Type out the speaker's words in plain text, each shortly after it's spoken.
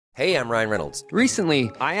Hey, I'm Ryan Reynolds.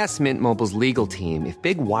 Recently, I asked Mint Mobile's legal team if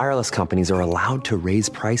big wireless companies are allowed to raise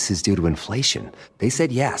prices due to inflation. They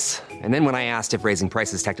said yes. And then when I asked if raising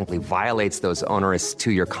prices technically violates those onerous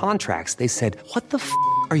two-year contracts, they said, "What the f***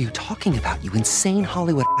 are you talking about, you insane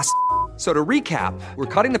Hollywood ass?" So to recap, we're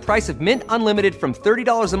cutting the price of Mint Unlimited from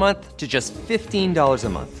 $30 a month to just $15 a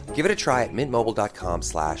month. Give it a try at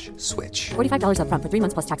mintmobile.com/switch. $45 up front for 3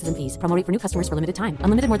 months plus taxes and fees. Promo rate for new customers for limited time.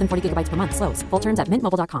 Unlimited more than 40 gigabytes per month. Slows full terms at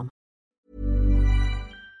mintmobile.com.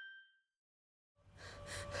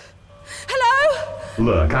 Hello?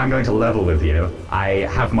 Look, I'm going to level with you. I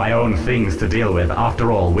have my own things to deal with.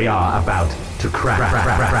 After all, we are about to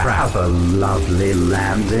have a lovely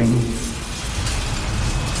landing.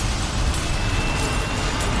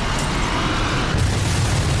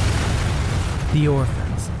 The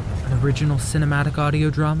Orphans, an original cinematic audio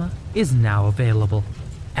drama, is now available.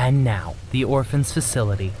 And now, The Orphans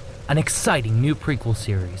Facility, an exciting new prequel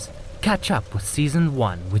series. Catch up with Season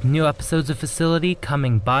 1 with new episodes of Facility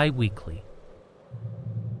coming bi-weekly.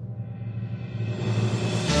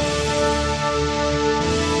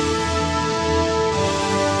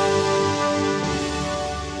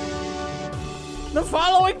 The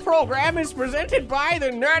following program is presented by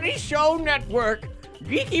the Nerdy Show Network.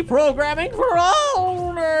 Geeky programming for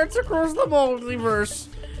all nerds across the multiverse.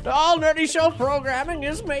 All Nerdy Show programming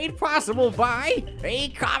is made possible by A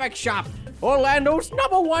Comic Shop, Orlando's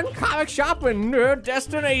 #1 comic shop and nerd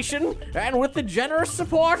destination, and with the generous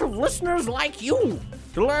support of listeners like you.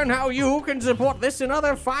 To learn how you can support this and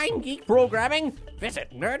other fine geek programming, visit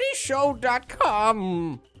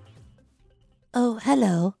nerdyshow.com. Oh,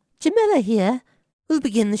 hello. Jamila here. We'll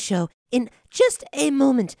begin the show in just a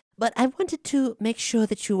moment, but I wanted to make sure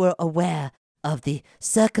that you were aware of the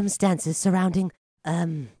circumstances surrounding,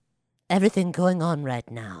 everything going on right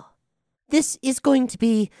now. This is going to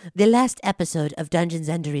be the last episode of Dungeons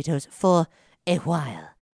and Doritos for a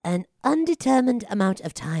while. An undetermined amount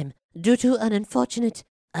of time due to an unfortunate,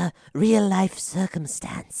 real-life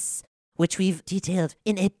circumstance, which we've detailed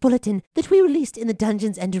in a bulletin that we released in the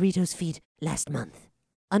Dungeons and Doritos feed last month.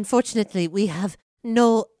 Unfortunately, we have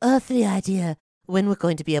no earthly idea when we're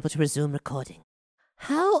going to be able to resume recording.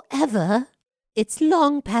 However, it's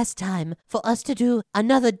long past time for us to do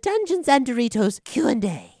another Dungeons and Doritos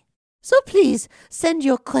Q&A. So please send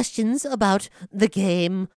your questions about the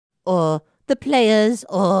game, or the players,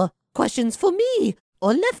 or questions for me,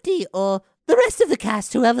 or Lefty, or the rest of the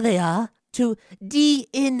cast, whoever they are, to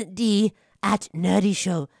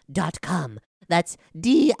dnd@nerdyshow.com. That's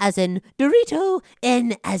D as in Dorito,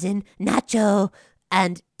 N as in Nacho,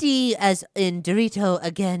 and D as in Dorito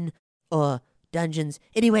again, or Dungeons.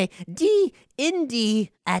 Anyway,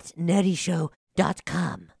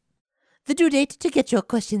 dnd@nerdyshow.com. The due date to get your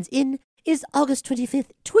questions in is August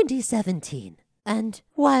 25th, 2017. And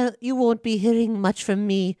while you won't be hearing much from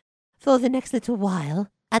me for the next little while,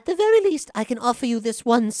 at the very least I can offer you this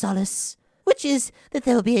one solace, which is that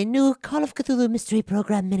there will be a new Call of Cthulhu Mystery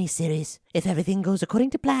Program miniseries, if everything goes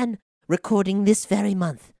according to plan, recording this very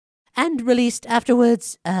month, and released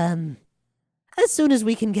afterwards, as soon as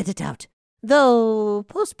we can get it out. Though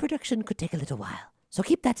post-production could take a little while, so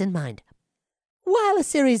keep that in mind. While a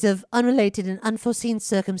series of unrelated and unforeseen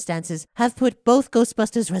circumstances have put both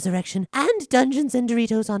Ghostbusters Resurrection and Dungeons and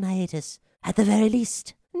Doritos on hiatus, at the very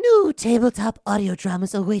least, new tabletop audio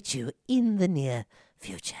dramas await you in the near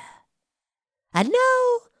future. And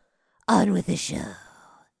now, on with the show.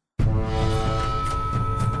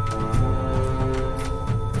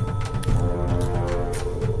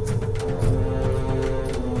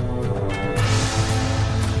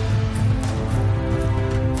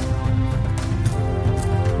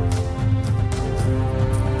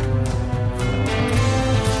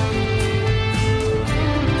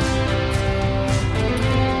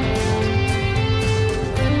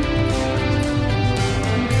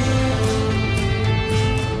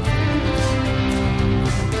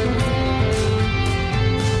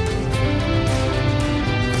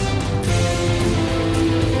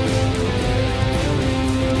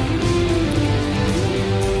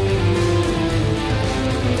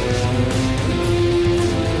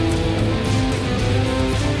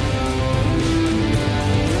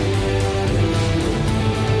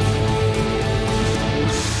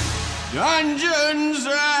 Dungeons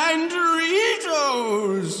and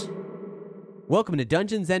Doritos! Welcome to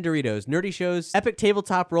Dungeons and Doritos, Nerdy Show's epic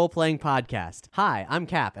tabletop role-playing podcast. Hi, I'm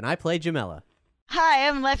Cap, and I play Jamila. Hi,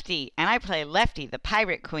 I'm Lefty, and I play Lefty, the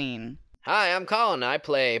Pirate Queen. Hi, I'm Colin. I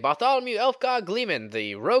play Bartholomew Elfgod Gleeman,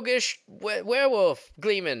 the roguish werewolf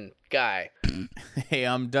Gleeman guy. Hey,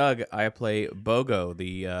 I'm Doug. I play Bogo,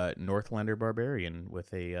 the Northlander barbarian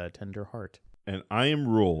with a tender heart. and I am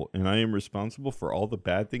Rule, and I am responsible for all the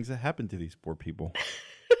bad things that happen to these poor people.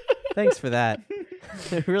 Thanks for that.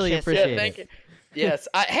 I really Yes, appreciate Thank it. you. Yes.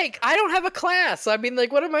 Hey, I don't have a class. I mean,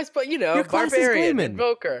 like, what am I supposed? Your class is Barbarian, Gleeman.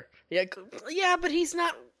 Invoker. Yeah, but he's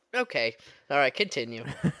not. Okay. All right. Continue.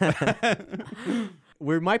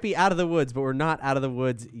 We might be out of the woods, but we're not out of the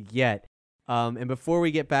woods yet. And before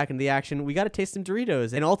we get back into the action, we got to taste some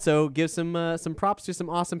Doritos and also give some props to some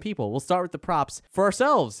awesome people. We'll start with the props for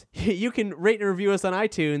ourselves. You can rate and review us on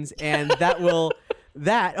iTunes, and that will.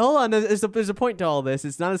 Hold on, there's a point to all this.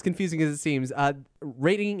 It's not as confusing as it seems.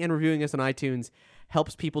 Rating and reviewing us on iTunes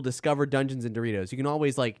helps people discover Dungeons and Doritos. You can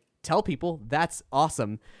always tell people that's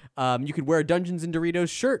awesome. You could wear a Dungeons and Doritos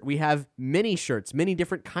shirt. We have many shirts, many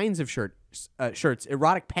different kinds of shirts,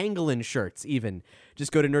 erotic pangolin shirts even.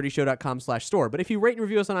 Just go to nerdyshow.com/store. But if you rate and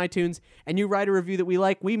review us on iTunes and you write a review that we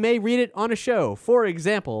like, we may read it on a show. For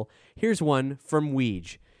example, here's one from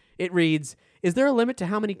Weege. It reads, "Is there a limit to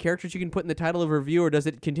how many characters you can put in the title of a review, or does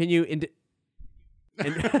it continue into..."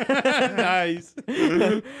 Nice.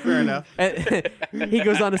 Fair enough. He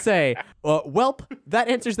goes on to say, "Welp, that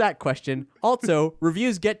answers that question. Also,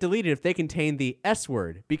 reviews get deleted if they contain the S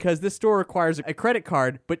word, because this store requires a credit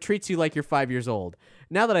card but treats you like you're 5 years old.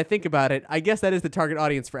 Now that I think about it, I guess that is the target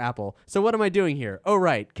audience for Apple. So what am I doing here? Oh,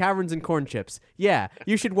 right, caverns and corn chips. Yeah,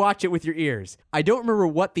 you should watch it with your ears. I don't remember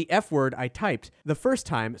what the F word I typed the first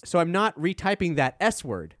time, so I'm not retyping that S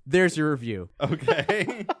word. There's your review."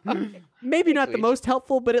 Okay. Maybe not the most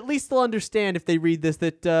helpful, but at least they'll understand if they read this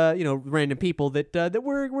that random people that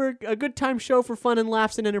we're a good time show for fun and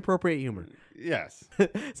laughs and inappropriate humor. Yes.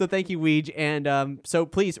 So thank you, Weege, and so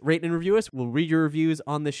please rate and review us. We'll read your reviews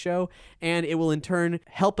on the show, and it will in turn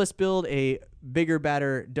help us build a bigger,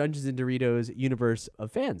 badder Dungeons and Doritos universe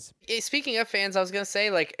of fans. Speaking of fans, I was gonna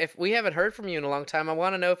say, if we haven't heard from you in a long time, I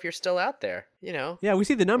want to know if you're still out there. Yeah, we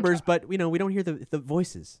see the numbers, but we don't hear the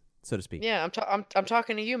voices, so to speak. Yeah, I'm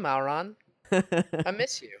talking to you, Mauron. I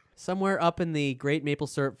miss you. Somewhere up in the great maple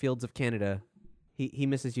syrup fields of Canada, he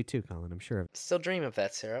misses you too, Colin, I'm sure of it. Still dream of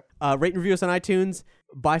that syrup. Rate and review us on iTunes.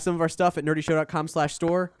 Buy some of our stuff at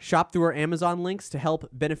nerdyshow.com/store. Shop through our Amazon links to help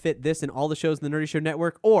benefit this and all the shows in the Nerdy Show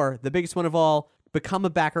Network. Or, the biggest one of all, become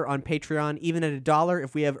a backer on Patreon. Even at $1,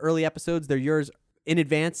 if we have early episodes, they're yours in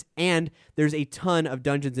advance. And there's a ton of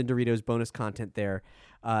Dungeons and Doritos bonus content there.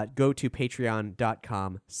 Go to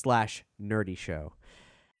patreon.com/nerdyshow.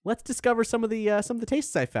 Let's discover some of the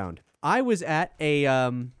tastes I found. I was at a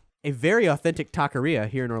very authentic taqueria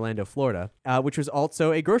here in Orlando, Florida, which was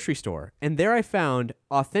also a grocery store. And there I found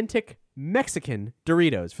authentic Mexican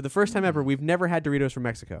Doritos. For the first time ever, we've never had Doritos from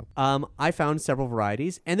Mexico. I found several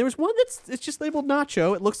varieties, and there was one it's just labeled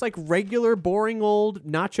nacho. It looks like regular, boring old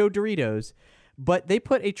nacho Doritos, but they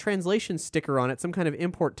put a translation sticker on it, some kind of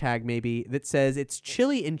import tag maybe, that says it's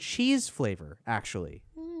chili and cheese flavor, actually.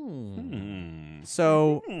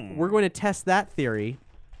 So we're going to test that theory.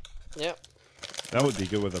 Yep. That would be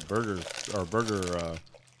good with a burger.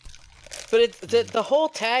 But the whole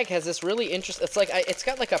tag has this really interesting. It's it's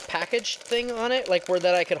got a package thing on it,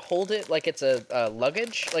 that I could hold it like it's a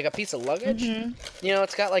luggage, like a piece of luggage. Mm-hmm.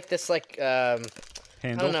 It's got this handle?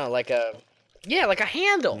 I don't know, like a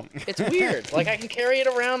handle. It's weird. I can carry it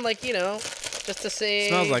around, just to say.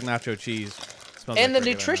 Smells like nacho cheese. And the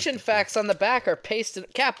nutrition facts on the back are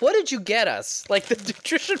pasted. Cap, what did you get us? The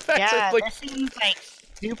nutrition facts are this seems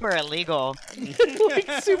super illegal.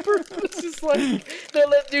 super. This is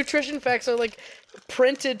the nutrition facts are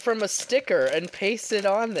printed from a sticker and pasted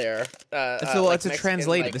on there. It's a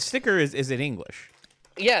translated. The sticker is in English.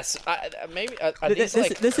 Yes, maybe.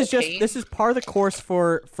 This is part of the course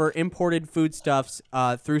for imported foodstuffs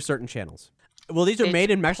through certain channels. Well, these are made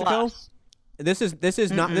in Mexico. Plus. This is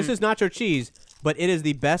nacho cheese, but it is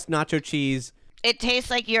the best nacho cheese. It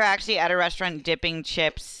tastes like you're actually at a restaurant dipping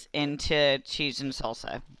chips into cheese and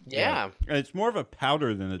salsa. Yeah. It's more of a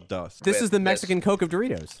powder than a dust. This is the Mexican Coke of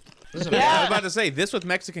Doritos. I was about to say, this with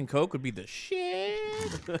Mexican Coke would be the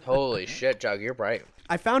shit. Holy shit, Jug, you're right.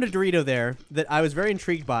 I found a Dorito there that I was very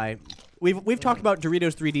intrigued by. We've talked about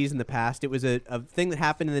Doritos 3Ds in the past. It was a thing that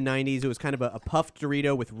happened in the 90s. It was kind of a puffed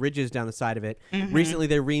Dorito with ridges down the side of it. Mm-hmm. Recently,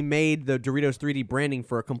 they remade the Doritos 3D branding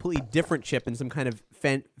for a completely different chip and some kind of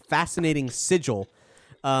fascinating sigil.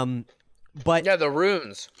 But yeah, the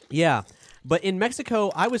runes. Yeah. But in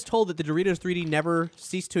Mexico, I was told that the Doritos 3D never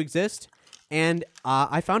ceased to exist, and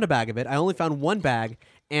I found a bag of it. I only found one bag,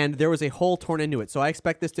 and there was a hole torn into it. So I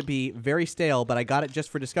expect this to be very stale, but I got it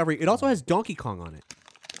just for discovery. It also has Donkey Kong on it.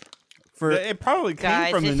 It probably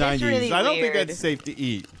came from the 90s. Really I don't think weird. that's safe to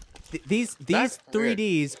eat. These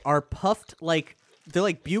 3Ds are puffed they're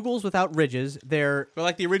like bugles without ridges. They're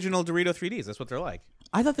like the original Dorito 3Ds. That's what they're like.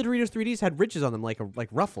 I thought the Doritos 3Ds had ridges on them, like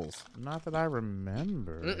ruffles. Not that I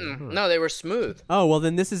remember. No, they were smooth. Oh well,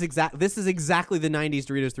 then this is exactly the '90s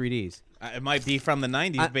Doritos 3Ds. It might be from the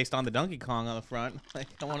 '90s, based on the Donkey Kong on the front. Like,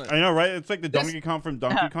 I know, right? It's like the Donkey Kong from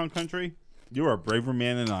Donkey Kong Country. You are a braver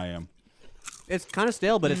man than I am. It's kind of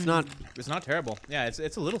stale, but it's not. It's not terrible. Yeah,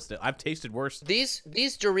 it's a little stale. I've tasted worse. These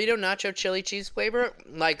Dorito nacho chili cheese flavor,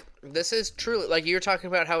 like this is truly like you're talking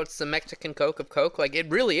about how it's the Mexican Coke of Coke. Like it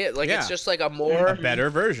really is. Like it's just like a better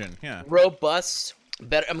version. Yeah. Robust.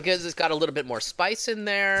 Better because it's got a little bit more spice in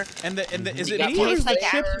there. And is it tastes like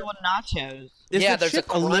actual nachos? Yeah, there's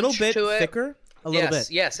a little bit to it. thicker. A little bit.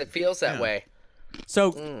 Yes, it feels that way.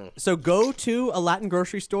 So go to a Latin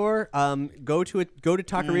grocery store. Go to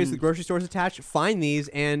Taquerias. The grocery stores attached. Find these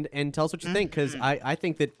and tell us what you think, because I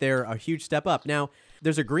think that they're a huge step up. Now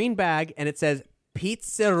there's a green bag and it says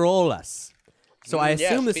pizzerolas. So I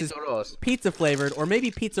assume this is pizza flavored or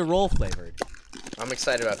maybe pizza roll flavored. I'm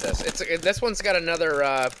excited about this. This one's got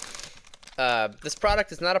another. This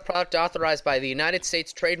product is not a product authorized by the United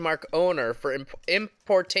States trademark owner for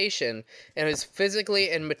importation and is physically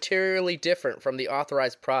and materially different from the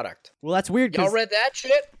authorized product. Well, that's weird. Y'all read that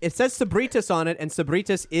shit? It says Sabritas on it, and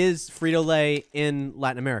Sabritas is Frito-Lay in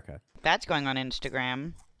Latin America. That's going on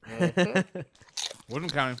Instagram.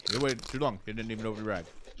 Wasn't counting. You waited too long. You didn't even open the rag.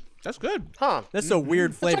 That's good. Huh. That's a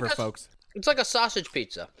weird flavor, folks. It's like a sausage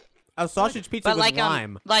pizza. A sausage pizza But with like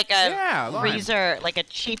lime. a freezer, like a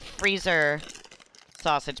cheap freezer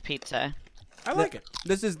sausage pizza. I like it.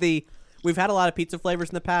 This is we've had a lot of pizza flavors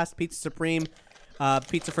in the past. Pizza Supreme,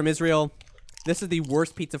 pizza from Israel. This is the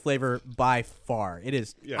worst pizza flavor by far. It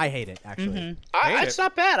is. Yeah. I hate it, actually. It's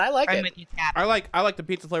not bad. I like it. I like the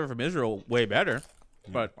pizza flavor from Israel way better,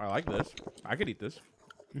 but I like this. I could eat this.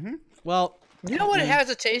 Well, you know what it has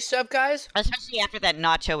a taste of, guys? Especially after that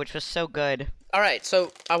nacho, which was so good. All right,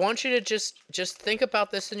 so I want you to just think about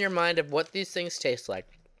this in your mind of what these things taste like.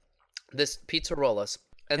 This pizzerolas.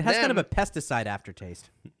 And it has kind of a pesticide aftertaste.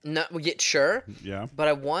 No, sure. Yeah. But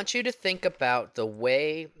I want you to think about the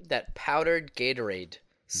way that powdered Gatorade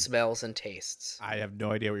smells and tastes. I have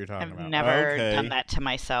no idea what you're talking about. I've never done that to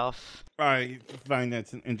myself. I find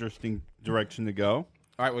that's an interesting direction to go.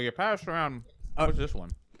 All right, well, you pass around. What's this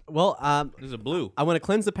one? Well, this is a blue. I want to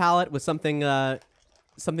cleanse the palate with something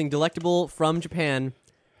delectable from Japan.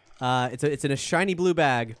 It's in a shiny blue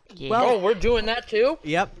bag. Yeah. Well, we're doing that too?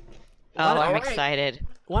 Yep. I'm excited.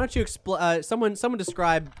 Why don't you someone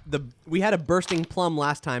describe we had a bursting plum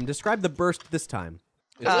last time. Describe the burst this time.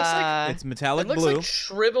 It looks like it's metallic blue. blue. Like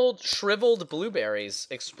shriveled blueberries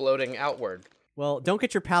exploding outward. Well, don't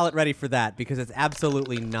get your palate ready for that because it's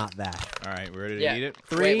absolutely not that. All right, we're ready to eat it.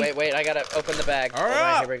 Wait! I gotta open the bag. All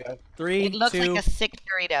right, here we go. 3, It looks 2, like a sick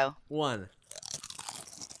Dorito. 1.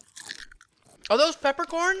 Are those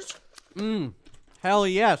peppercorns? Hell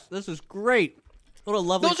yes! This is great. What a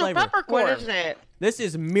lovely Those flavor. are peppercorns. What is it? This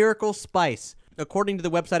is Miracle Spice. According to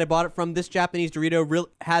the website I bought it from, this Japanese Dorito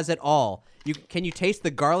has it all. Can you taste the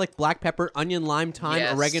garlic, black pepper, onion, lime, thyme,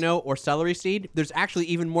 Yes. oregano, or celery seed? There's actually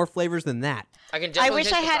even more flavors than that. I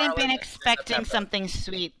wish I hadn't been expecting something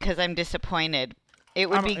sweet because I'm disappointed. It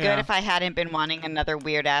would be good if I hadn't been wanting another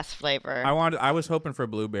weird ass flavor. I was hoping for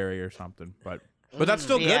blueberry or something, but that's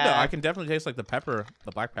still good though. I can definitely taste like the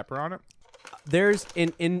black pepper on it. There's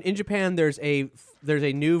in Japan there's a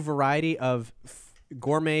new variety of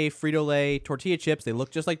gourmet Frito-Lay tortilla chips. They look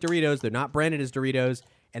just like Doritos. They're not branded as Doritos,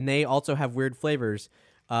 and they also have weird flavors,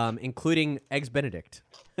 including Eggs Benedict.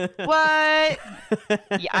 What?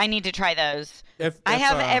 Yeah, I need to try those. I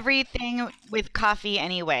have everything with coffee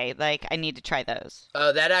anyway. Like, I need to try those.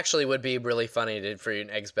 That actually would be really funny for an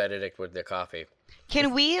Eggs Benedict with the coffee.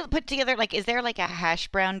 Can we put together, like, is there like a hash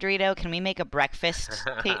brown Dorito? Can we make a breakfast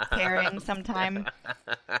pairing sometime?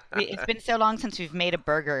 It's been so long since we've made a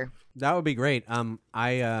burger. That would be great.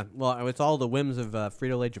 It's all the whims of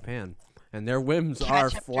Frito-Lay Japan, and their whims are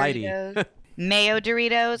flighty. Mayo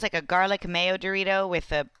Doritos, like a garlic mayo Dorito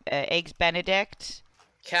with a Eggs Benedict.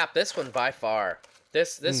 Cap, this one by far.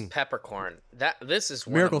 This peppercorn. This is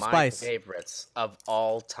one Miracle of my Spice. favorites of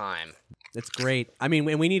all time. It's great. I mean,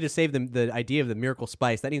 and we need to save the idea of the Miracle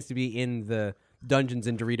Spice. That needs to be in the Dungeons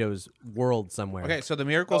and Doritos world somewhere. Okay, so the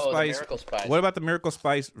Miracle Spice. The Miracle Spice. What about the Miracle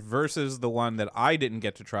Spice versus the one that I didn't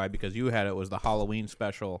get to try because you had it? Was the Halloween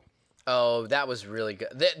special? Oh, that was really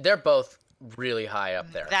good. They're both really high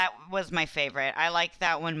up there. That was my favorite. I like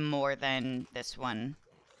that one more than this one.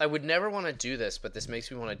 I would never want to do this, but this makes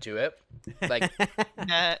me want to do it. Like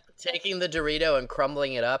taking the Dorito and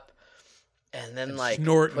crumbling it up, and then like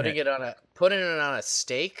putting it on a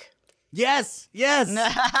steak. Yes.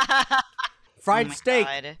 Fried steak.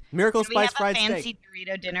 God. Miracle Spice fried steak. Can we have a fancy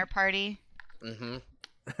Dorito dinner party? Mm-hmm.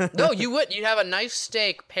 No, you would. You'd have a nice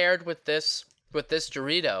steak paired with this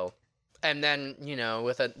Dorito, and then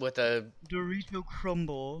with a Dorito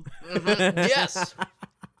crumble. Yes,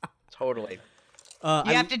 totally.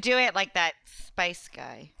 You have to do it like that Spice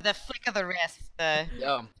guy. The flick of the wrist, the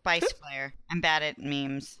Spice flare. I'm bad at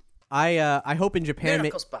memes. I hope in Japan,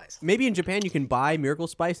 Miracle Spice. maybe in Japan you can buy Miracle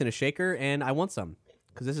Spice in a shaker, and I want some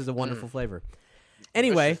because this is a wonderful flavor.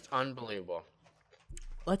 Anyway, This is unbelievable.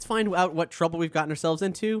 let's find out what trouble we've gotten ourselves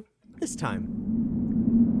into this time.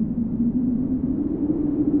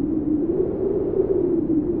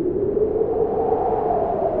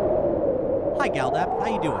 Hi, Galdap. How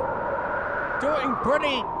you doing? Doing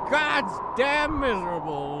pretty goddamn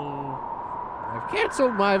miserable. I've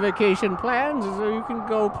canceled my vacation plans so you can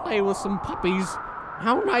go play with some puppies.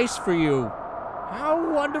 How nice for you.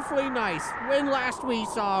 How wonderfully nice. When last we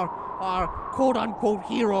saw our quote-unquote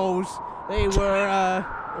heroes, they were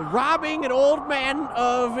robbing an old man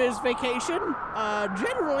of his vacation,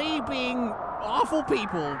 generally being awful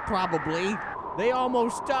people, probably. They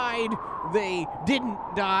almost died. They didn't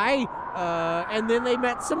die. And then they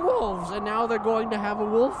met some wolves, and now they're going to have a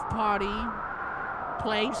wolf party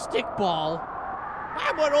playing stickball.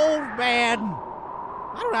 I'm an old man.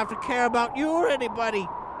 I don't have to care about you or anybody.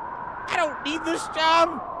 I don't need this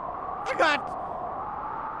job. I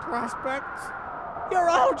got prospects. You're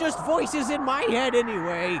all just voices in my head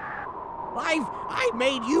anyway. I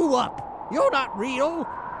made you up. You're not real.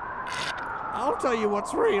 I'll tell you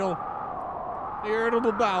what's real.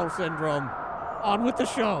 Irritable bowel syndrome. On with the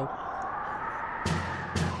show.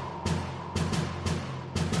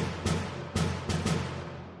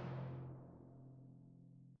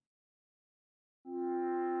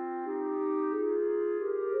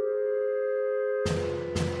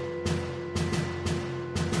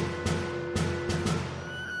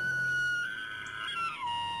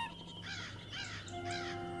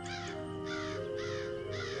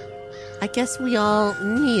 I guess we all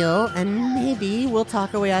kneel, and maybe we'll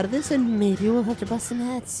talk our way out of this, and maybe we'll have to bust some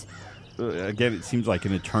heads. Again, it seems like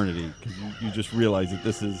an eternity because you just realize that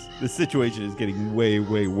this situation is getting way,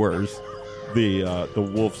 way worse.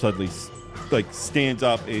 The wolf suddenly stands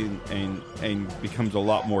up and becomes a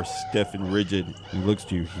lot more stiff and rigid. He looks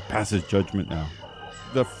to you. He passes judgment now.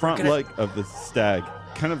 The front leg of the stag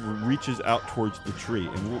kind of reaches out towards the tree,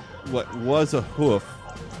 and what was a hoof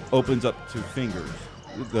opens up to fingers.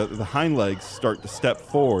 The hind legs start to step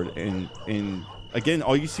forward, and again,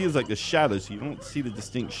 all you see is like the shadows. So you don't see the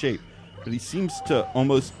distinct shape, but he seems to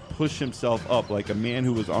almost push himself up, like a man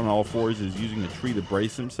who was on all fours is using a tree to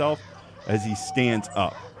brace himself as he stands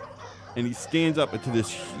up. And he stands up into this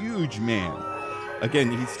huge man.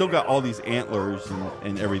 Again, he's still got all these antlers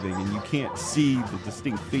and everything, and you can't see the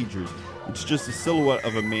distinct features. It's just a silhouette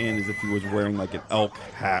of a man as if he was wearing like an elk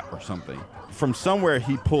hat or something. From somewhere,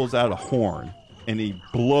 he pulls out a horn, and he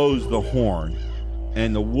blows the horn,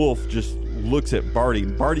 and the wolf just looks at Barty.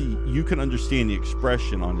 And Barty, you can understand the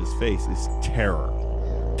expression on his face is terror.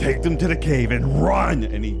 Take them to the cave and run!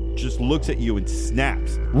 And he just looks at you and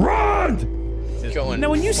snaps. Run! Now,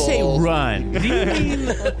 when you say run, do you mean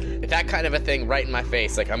that kind of a thing right in my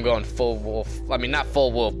face? Like I'm going full wolf. I mean, not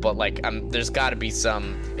full wolf, but like there's got to be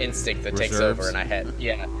some instinct that takes over, and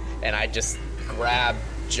and I just grab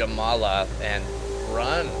Jamala and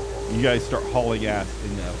run. You guys start hauling ass,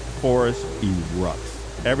 and the forest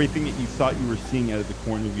erupts. Everything that you thought you were seeing out of the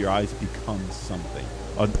corner of your eyes becomes something.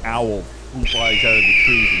 An owl flies out of the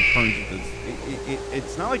trees and turns into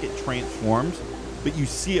it's not like it transforms, but you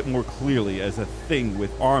see it more clearly as a thing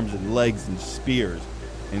with arms and legs and spears.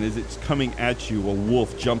 And as it's coming at you, a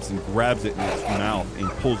wolf jumps and grabs it in its mouth and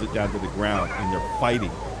pulls it down to the ground, and they're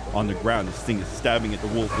fighting on the ground. This thing is stabbing at the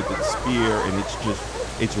wolf with its spear, and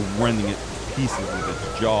it's rending it to pieces with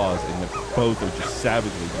its jaws, and both are just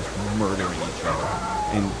savagely just murdering each other.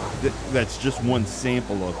 And that's just one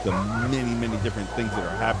sample of the many, many different things that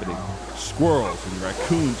are happening. Squirrels and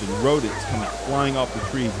raccoons and rodents come flying off the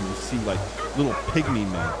trees, and you see like little pygmy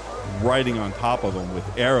men riding on top of them with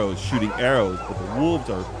arrows, shooting arrows, but the wolves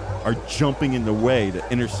are jumping in the way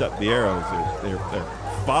to intercept the arrows. They're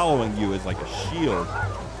following you as like a shield,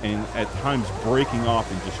 and at times breaking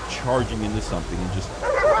off and just charging into something and just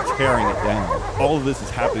tearing it down. All of this is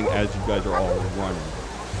happening as you guys are all running.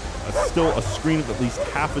 Still a screen of at least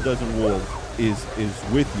half a dozen wolves is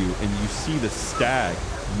with you, and you see the stag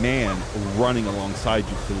man running alongside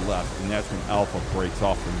you to the left, and that's when Alpha breaks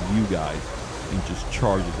off from you guys and just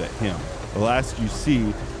charges at him. The last you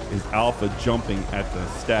see is Alpha jumping at the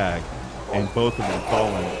stag, and both of them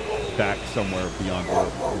falling back somewhere beyond the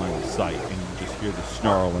line of sight, and you just hear the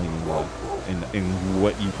snarling and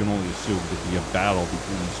what you can only assume to be a battle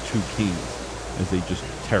between these two kings. as they just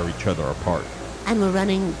tear each other apart. And we're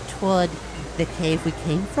running toward the cave we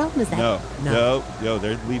came from? Is that No,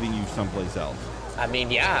 they're leading you someplace else. I mean,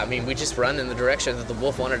 we just run in the direction that the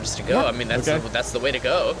wolf wanted us to go. Yep. I mean, that's the way to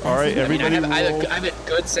go. All right, everybody I have a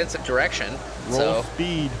good sense of direction. roll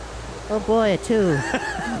speed. Oh boy, a 2.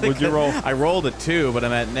 What'd you roll? I rolled a 2, but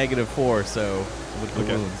I'm at -4, so with the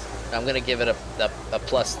wounds. I'm going to give it a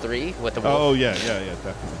 +3 with the wolf. Oh, yeah,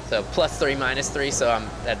 definitely. So +3, -3, so I'm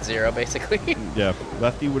at 0, basically. Yeah.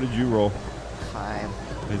 Lefty, what did you roll? 5.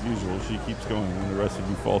 As usual, she keeps going when the rest of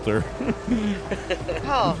you falter.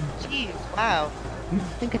 Oh, jeez, wow. I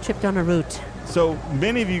think I tripped on a root. So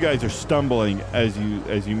many of you guys are stumbling as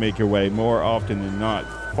you make your way, more often than not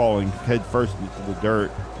falling head first into the dirt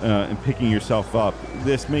and picking yourself up.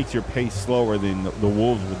 This makes your pace slower than the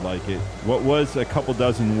wolves would like it. What was a couple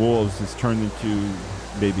dozen wolves has turned into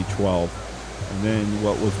maybe 12. And then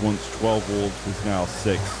what was once 12 wolves is now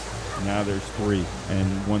 6. Now there's 3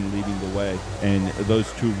 and 1 leading the way. And those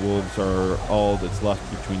 2 wolves are all that's left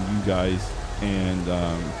between you guys and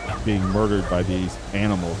being murdered by these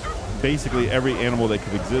animals. Basically, every animal that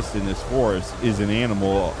could exist in this forest is an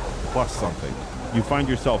animal plus something. You find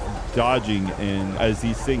yourself dodging, and as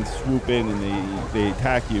these things swoop in and they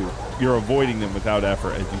attack you, you're avoiding them without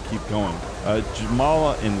effort as you keep going.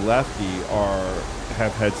 Jamala and Lefty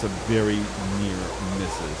have had some very near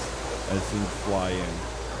misses as things fly in.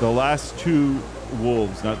 The last 2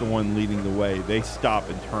 wolves, not the one leading the way, they stop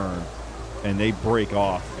and turn, and they break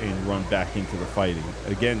off and run back into the fighting.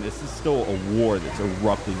 Again, this is still a war that's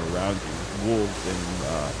erupting around you. Wolves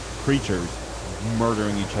and creatures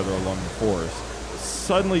murdering each other along the forest.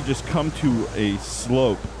 Suddenly just come to a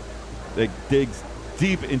slope that digs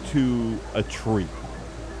deep into a tree,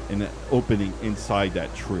 and an opening inside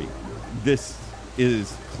that tree. This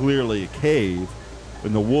is clearly a cave,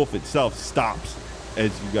 and the wolf itself stops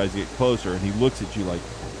as you guys get closer, and he looks at you like,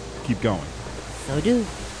 keep going. So do.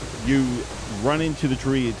 You run into the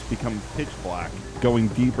tree. It's become pitch black, going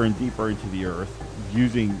deeper and deeper into the earth,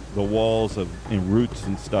 using the walls and roots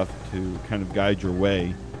and stuff to kind of guide your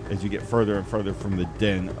way as you get further and further from the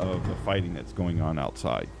den of the fighting that's going on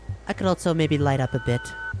outside. I could also maybe light up a bit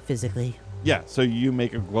physically. Yeah, so you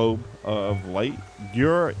make a globe of light.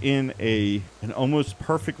 You're in an almost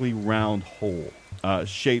perfectly round hole,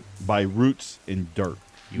 shaped by roots and dirt.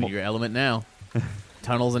 You in your element now.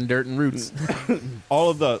 Tunnels and dirt and roots. All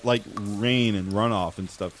of the rain and runoff and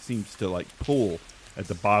stuff seems to pool at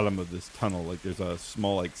the bottom of this tunnel. Like there's a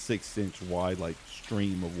small 6-inch wide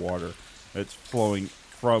stream of water that's flowing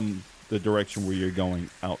from the direction where you're going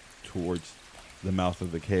out towards the mouth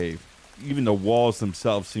of the cave. Even the walls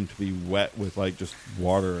themselves seem to be wet with just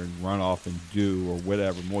water and runoff and dew or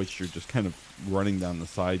whatever moisture just kind of running down the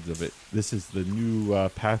sides of it. This is the new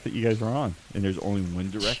path that you guys are on, and there's only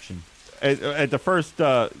one direction. At the first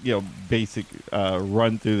basic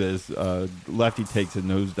run through this, Lefty takes a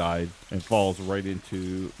nosedive and falls right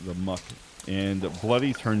into the muck and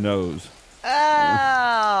bloodies her nose.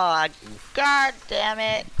 Oh, God damn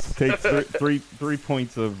it. Takes three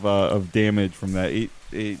points of damage from that.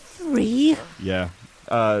 3? Yeah.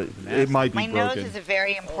 It might be my broken. nose is a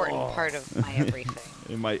very important part of my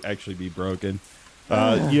everything. It might actually be broken.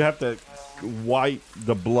 You have to wipe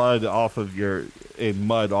the blood off of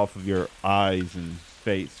mud off of your eyes and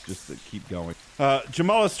face just to keep going.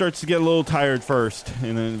 Jamala starts to get a little tired first,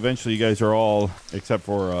 and then eventually you guys are all, except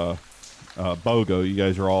for Bogo, you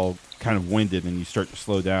guys are all kind of winded, and you start to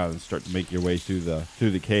slow down and start to make your way through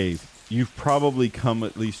the cave. You've probably come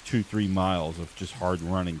at least 2-3 miles of just hard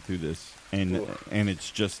running through this, and it's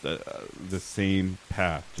just the same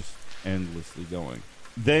path, just endlessly going.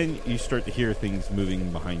 Then you start to hear things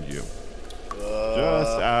moving behind you,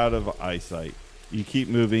 just out of eyesight. You keep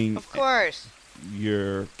moving. Of course.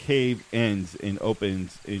 Your cave ends and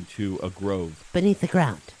opens into a grove. Beneath the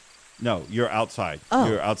ground? No, you're outside. Oh.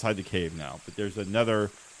 You're outside the cave now. But there's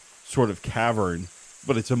another sort of cavern,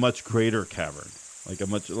 but it's a much greater cavern.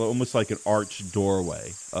 Almost like an arched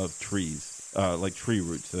doorway of trees, like tree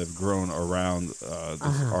roots that have grown around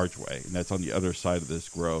this archway. And that's on the other side of this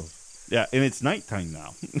grove. Yeah, and it's nighttime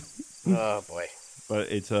now. Oh, boy.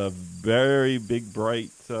 But it's a very big,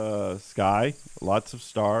 bright sky, lots of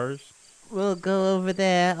stars. We'll go over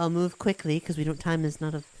there. I'll move quickly because time is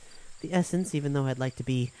not of the essence, even though I'd like to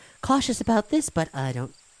be cautious about this, but I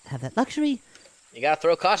don't have that luxury. You gotta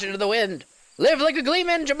throw caution to the wind. Live like a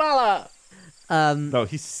gleeman, Jamala! No,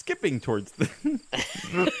 he's skipping towards the...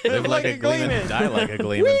 Live like a gleeman, die like a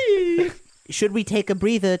gleeman. Should we take a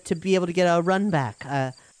breather to be able to get our run back?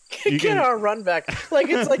 Get our run back. It's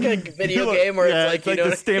like a video game where it's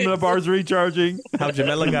the stamina bar's recharging. How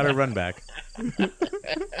Jamila got her run back.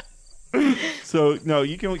 So no,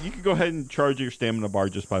 you can go ahead and charge your stamina bar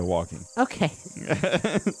just by walking. Okay.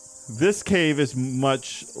 This cave is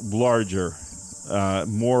much larger,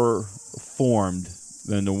 more formed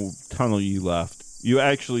than the tunnel you left. You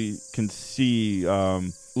actually can see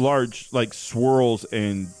large, like, swirls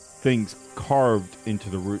and things carved into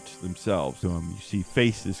the roots themselves. You see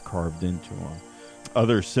faces carved into them.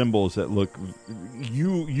 Other symbols that look...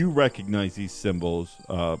 You recognize these symbols,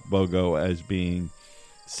 Bogo, as being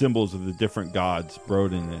symbols of the different gods,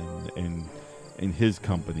 Broden and his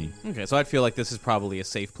company. Okay, so I'd feel like this is probably a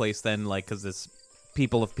safe place then, like, because this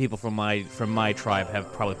people from my tribe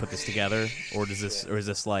have probably put this together, or is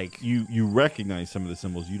this like you recognize some of the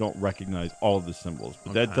symbols? You don't recognize all of the symbols,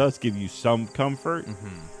 but that does give you some comfort.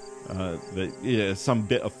 Some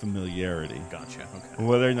bit of familiarity. Gotcha. Okay.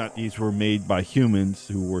 Whether or not these were made by humans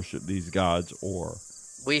who worship these gods, or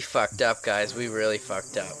we fucked up, guys. We really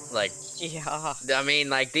fucked up. Like, yeah. I mean,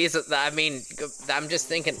 like these. I mean, I'm just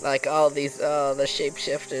thinking, like, the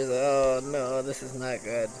shapeshifters. Oh no, this is not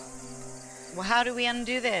good. Well, how do we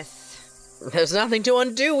undo this? There's nothing to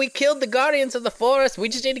undo. We killed the guardians of the forest. We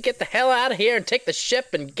just need to get the hell out of here and take the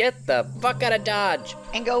ship and get the fuck out of Dodge.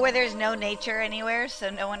 And go where there's no nature anywhere, so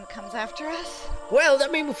no one comes after us? Well, I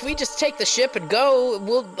mean, if we just take the ship and go,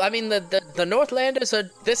 the Northlanders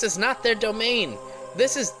this is not their domain.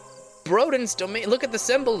 This is Broden's domain. Look at the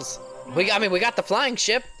symbols. We got the flying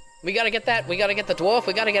ship. We gotta get that. We gotta get the dwarf.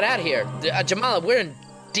 We gotta get out of here. Jamala, we're in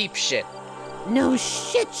deep shit. No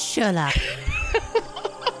shit, Sherlock.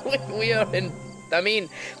 We are in... I mean,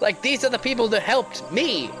 like, these are the people that helped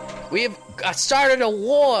me. We have started a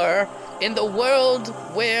war in the world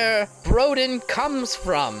where Broden comes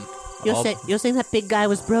from. You're saying that big guy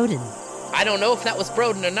was Broden? I don't know if that was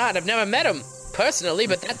Broden or not. I've never met him personally,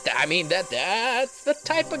 but that's the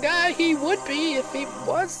type of guy he would be if he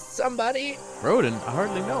was somebody. Broden? I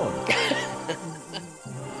hardly know him.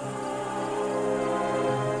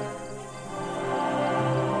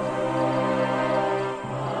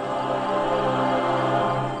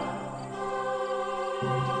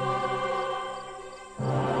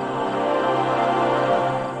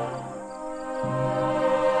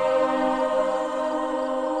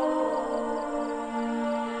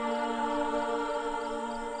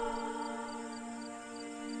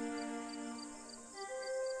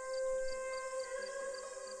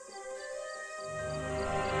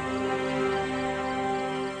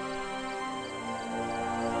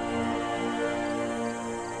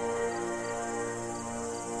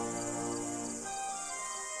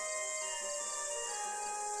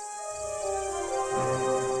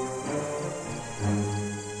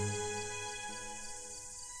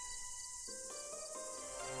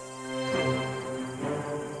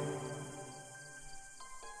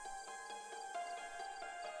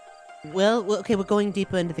 Well, okay, we're going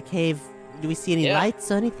deeper into the cave. Do we see any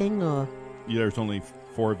lights or anything, or? Yeah, there's only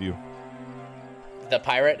 4 of you. The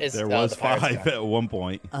pirate is... There was 5 at one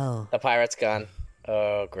point. Oh. The pirate's gone.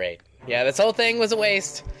 Oh, great. Yeah, this whole thing was a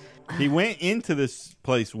waste. He went into this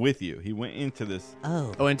place with you. He went into this...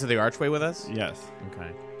 Oh, into the archway with us? Yes.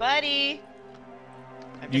 Okay. Buddy!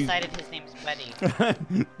 I've decided his name's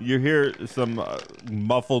Buddy. You hear some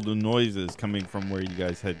muffled noises coming from where you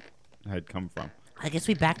guys had come from. I guess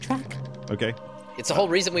we backtrack? Okay. It's the whole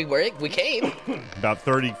reason we came. About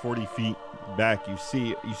 30, 40 feet back, you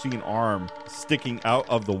see an arm sticking out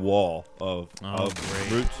of the wall of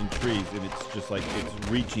roots and trees, and it's just like it's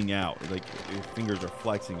reaching out. Like your fingers are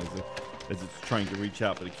flexing as it's trying to reach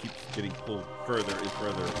out, but it keeps getting pulled further and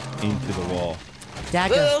further into the wall.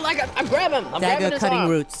 Dagger. I'm grabbing him. I'm grabbing his cutting arm.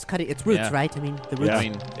 roots. It's roots, right? I mean, the roots. Yeah. I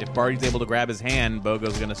mean, if Barty's able to grab his hand,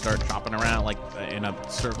 Bogo's gonna start chopping around like in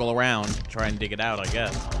a circle around, try and dig it out, I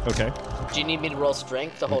guess. Okay. Do you need me to roll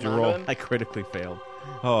strength to hold on to him? I critically failed.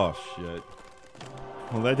 Oh shit.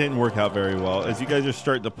 Well, that didn't work out very well. As you guys are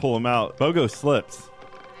starting to pull him out, Bogo slips.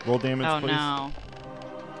 Roll damage, Oh please. no.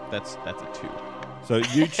 That's a 2. So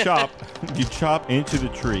you chop into the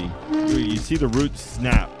tree. You see the roots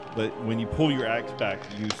snap, but when you pull your axe back,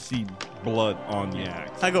 you see blood on the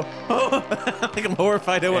axe. I go, oh! I think I'm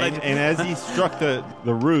horrified at what I did. And as he struck the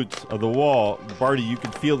roots of the wall, Barty, you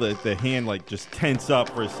can feel the hand like just tense up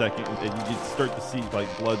for a second, and you just start to see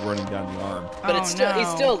like blood running down the arm. But he's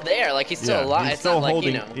still there. Like he's still alive. He's it's still not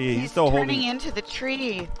holding. like, He's still Turning holding. into the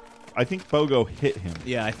tree. I think Bogo hit him.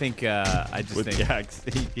 Yeah, I think I just with think the axe.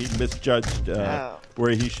 He misjudged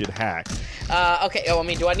where he should hack. Okay. Oh, I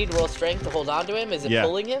mean, do I need to roll strength to hold on to him? Is it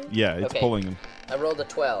pulling him? Yeah, it's pulling him. I rolled a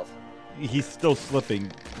 12. He's still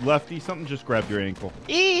slipping. Lefty, something just grabbed your ankle.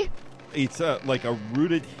 It's like a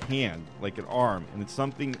rooted hand, like an arm, and it's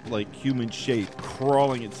something like human shaped,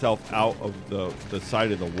 crawling itself out of the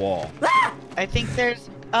side of the wall. I think there's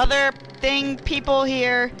other people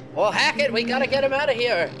here. Well, Hackett, we gotta get him out of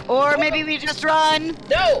here. Or maybe we just run.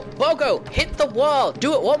 No, Bogo, hit the wall.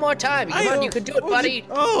 Do it one more time. Come on, you can do it, buddy.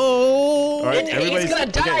 All right, He's gonna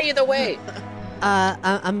die either way.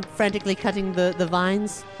 I'm frantically cutting the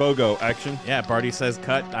vines. Bogo, action. Yeah, Barty says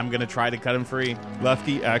cut. I'm gonna try to cut him free.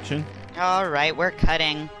 Lefty, action. All right, we're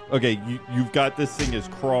cutting. Okay, you've got this thing is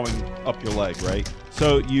crawling up your leg, right?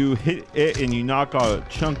 So you hit it and you knock a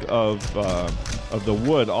chunk of the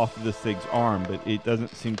wood off of this thing's arm, but it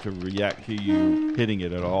doesn't seem to react to you hitting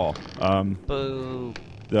it at all. Boo.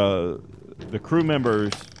 The crew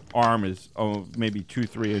member's arm is maybe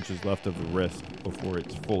 2-3 inches left of the wrist before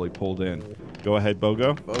it's fully pulled in. Go ahead,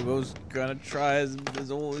 Bogo. Bogo's gonna try his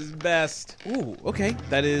best. Ooh, okay.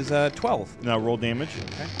 That is 12. Now roll damage.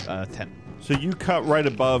 Okay. 10. So you cut right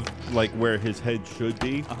above like where his head should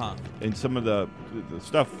be, and some of the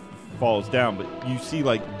stuff falls down, but you see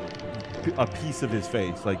like a piece of his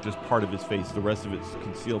face, like just part of his face. The rest of it's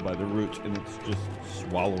concealed by the roots, and it's just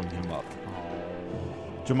swallowing him up.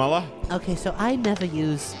 Jamala? Okay, so I never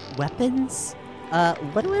use weapons.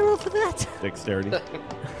 What do I roll for that? Dexterity.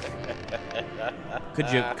 Could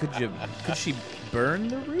she burn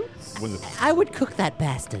the roots? I would cook that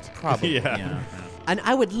bastard. Probably. Yeah. And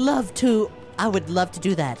I would love to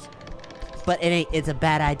do that. But it's a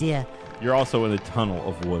bad idea. You're also in a tunnel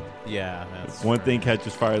of wood. Yeah, that's one thing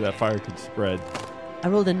catches fire, that fire could spread. I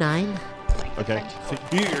rolled a 9. Okay, so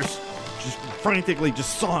you're just frantically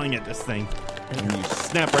just sawing at this thing, and you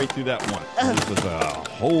snap right through that one. And this is a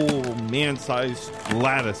whole man-sized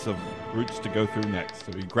lattice of roots to go through next.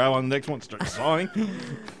 So you grab on the next one, start sawing.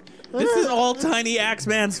 This is all Tiny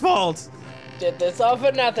Axeman's fault. Did this all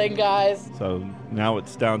for nothing, guys. So now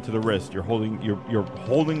it's down to the wrist. You're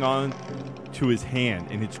holding on to his hand,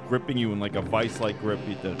 and it's gripping you in like a vice-like grip.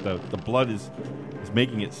 The blood is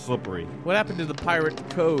making it slippery. What happened to the pirate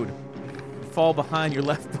code? Fall behind, you're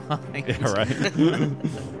left behind. Yeah, right.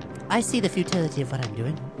 I see the futility of what I'm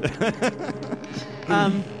doing.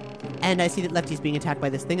 And I see that Lefty's being attacked by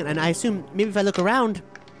this thing, and I assume maybe if I look around,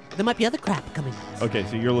 there might be other crap coming. Okay,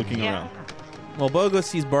 so you're looking around. Well, Bogo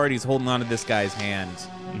sees Barty's holding on to this guy's hand,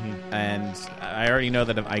 and I already know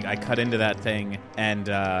that if I cut into that thing, and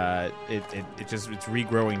it's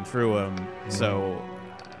regrowing through him. So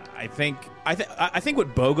I think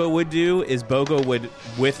what Bogo would do is Bogo would,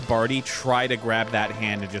 with Barty, try to grab that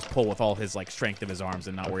hand and just pull with all his like strength of his arms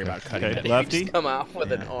and not worry about cutting it. Lefty, come out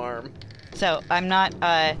with an arm. So I'm not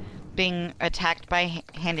being attacked by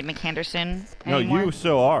Handy McHanderson No, anymore? you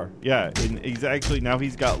so are. Yeah, and he's actually, now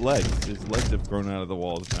he's got legs. His legs have grown out of the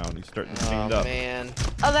walls now, and he's starting to stand up. Oh, man.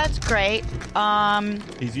 Oh, that's great.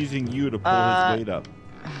 He's using you to pull his weight up.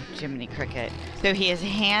 Oh, Jiminy Cricket. So he has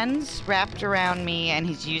hands wrapped around me, and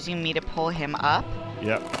he's using me to pull him up.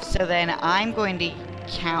 Yep. So then I'm going to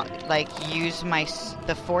use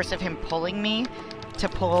the force of him pulling me to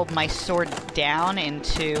pull my sword down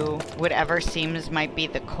into whatever seems might be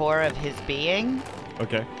the core of his being.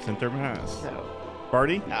 Okay, center mass.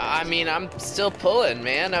 Barty? I mean, I'm still pulling,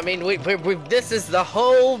 man. I mean, we this is the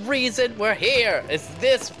whole reason we're here. It's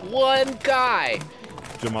this one guy.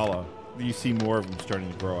 Jamala, you see more of them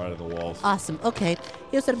starting to grow out of the walls. Awesome. Okay,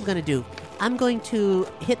 here's what I'm going to do. I'm going to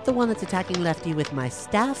hit the one that's attacking Lefty with my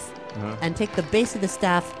staff and take the base of the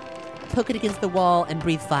staff, poke it against the wall, and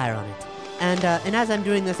breathe fire on it. And as I'm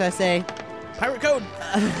doing this, I say, Pirate code!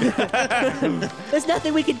 There's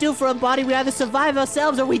nothing we can do for him, Barty. We either survive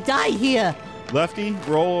ourselves or we die here. Lefty,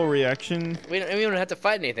 roll a reaction. We don't have to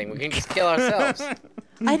fight anything. We can just kill ourselves.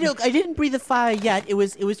 I didn't breathe the fire yet. It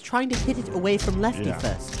was trying to hit it away from Lefty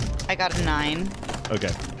first. I got a 9. Okay.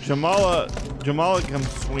 Jamala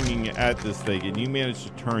comes swinging at this thing, and you manage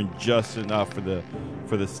to turn just enough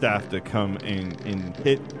for the staff to come and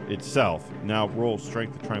hit itself. Now roll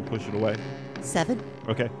strength to try and push it away. 7.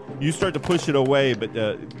 Okay. You start to push it away, but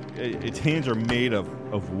its hands are made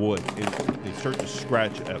of wood, and they start to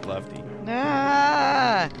scratch at Lefty.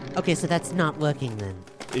 Ah! Okay, so that's not working then.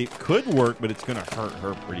 It could work, but it's going to hurt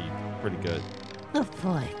her pretty good. Oh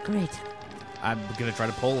boy, great. I'm gonna try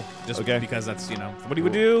to pull just Okay. because that's what he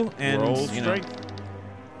would do, and roll you know, strength.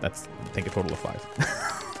 that's I think a total of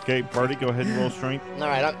 5. Okay, Barty, go ahead and roll strength. All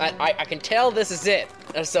right, I can tell this is it.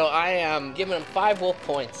 So I am giving him 5 wolf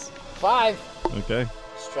points. 5. Okay.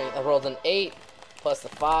 Strength. I rolled an 8 plus the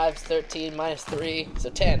 5's 13 minus 3,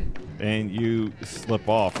 so 10. And you slip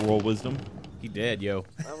off. Roll wisdom. He did, yo.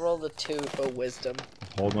 I rolled a 2 for wisdom.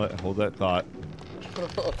 Hold that thought.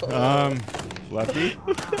 Lefty.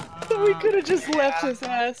 We could have just left his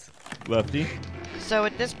ass. Lefty? So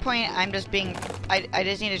at this point, I'm just being... I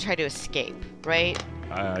just need to try to escape, right?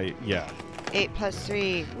 Yeah. 8 plus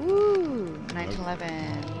 3. Woo! 9 to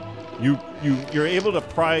 11. You're able to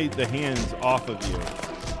pry the hands off of you.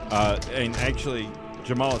 And actually,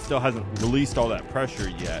 Jamala still hasn't released all that pressure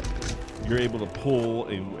yet. You're able to pull,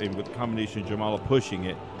 and with the combination of Jamala pushing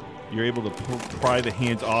it, you're able to pry the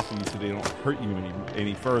hands off of you so they don't hurt you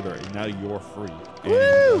any further. And now you're free.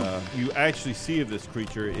 And you actually see of this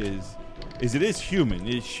creature is it is human.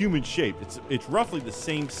 It is human shaped. It's roughly the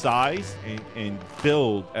same size and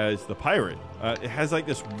build as the pirate. It has like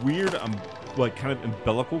this weird like kind of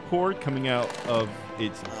umbilical cord coming out of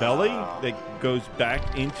its belly that goes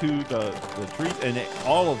back into the trees, and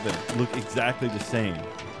all of them look exactly the same.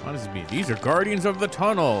 What does it mean? These are guardians of the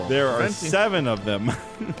tunnel. There are 7 of them,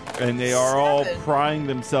 and they are all prying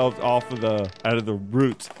themselves out of the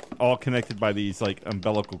roots, all connected by these like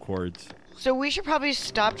umbilical cords. So we should probably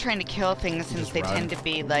stop trying to kill things since they tend to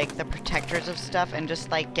be like the protectors of stuff and just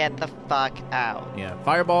like get the fuck out. Yeah,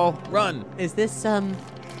 fireball, run. Is this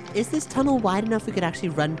tunnel wide enough we could actually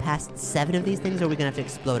run past 7 of these things, or are we gonna have to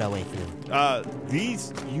explode our way through?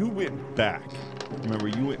 You went back. Remember,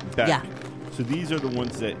 you went back. Yeah. So these are the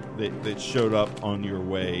ones that showed up on your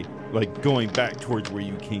way, like going back towards where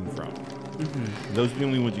you came from. Mm-hmm. Those are the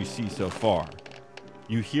only ones you see so far.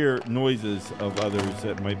 You hear noises of others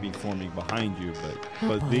that might be forming behind you,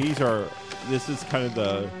 but this is kind of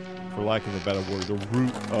the, for lack of a better word, the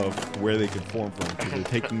root of where they can form from, because they're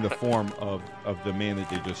taking the form of the man that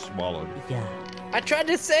they just swallowed. Yeah. I tried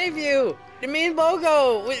to save you. Me and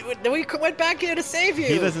Bogo, we went back here to save you.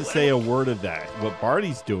 He doesn't say a word of that. What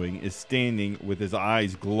Barty's doing is standing with his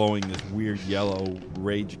eyes glowing this weird yellow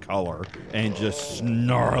rage color and just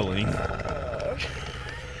snarling.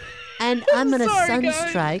 And I'm gonna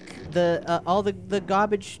sunstrike all the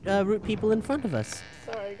garbage root people in front of us.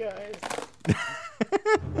 Sorry, guys.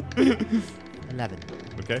 11.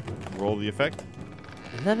 Okay, roll the effect.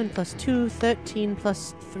 11 plus 2, 13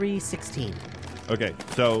 plus 3, 16. Okay,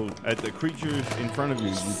 so at the creatures in front of you,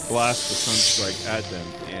 you blast the sunstrike at them,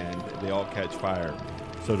 and they all catch fire.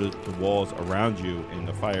 So the walls around you, and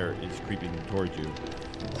the fire is creeping towards you.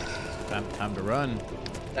 Time to run.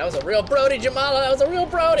 That was a real Brody, Jamala. That was a real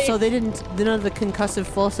Brody. So none of the concussive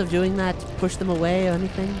force of doing that push them away or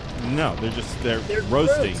anything? No, they're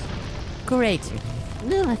roasting. Brutes. Great.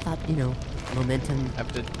 No, I thought, momentum.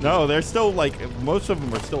 No, they're still most of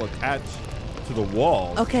them are still attached to the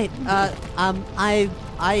wall. Okay,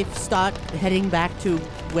 I start heading back to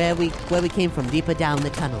where we came from, deeper down the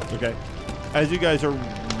tunnel. Okay. As you guys are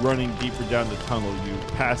running deeper down the tunnel, you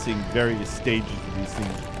passing various stages of these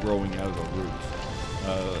things growing out of the roots.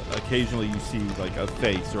 Occasionally you see like a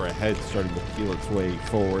face or a head starting to peel its way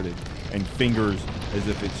forward, and fingers as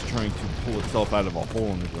if it's trying to pull itself out of a hole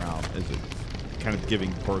in the ground, as it's kind of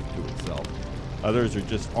giving birth to itself. Others are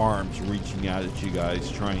just arms reaching out at you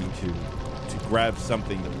guys, trying to grab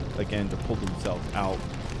something, again, to pull themselves out.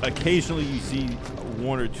 Occasionally you see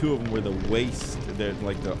 1 or 2 of them where the waist,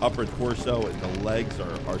 like the upper torso and the legs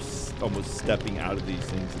are almost stepping out of these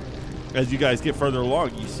things. As you guys get further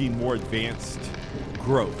along, you see more advanced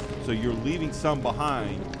growth. So you're leaving some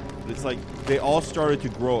behind, but it's like they all started to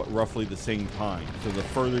grow at roughly the same time. So the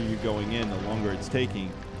further you're going in, the longer it's taking,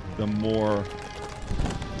 the more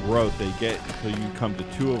growth they get, until you come to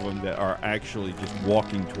 2 of them that are actually just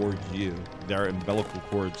walking towards you. Their umbilical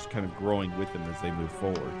cords kind of growing with them as they move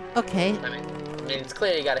forward. Okay. I mean, it's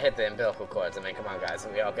clear you gotta hit the umbilical cords. I mean, come on, guys.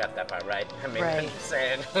 We all got that part right. I mean, Right. I'm just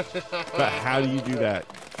saying. But how do you do that?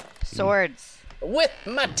 Swords. With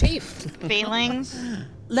my teeth. Feelings.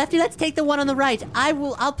 Lefty, let's take the one on the right.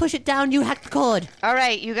 I'll push it down, you hack the cord. All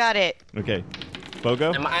right, you got it. Okay.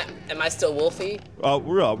 Bogo? Am I still Wolfie?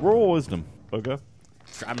 Roll wisdom. Bogo?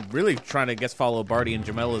 I'm really trying to follow Barty and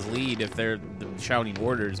Jamela's lead if they're shouting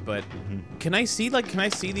orders, but can I see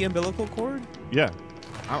the umbilical cord? Yeah.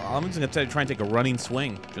 I'm just gonna try and take a running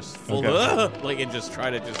swing, just full and just try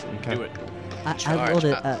to do it. I rolled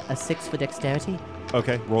a 6 for dexterity.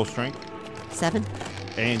 Okay, roll strength. 7.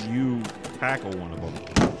 And you tackle one of them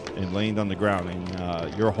and land on the ground,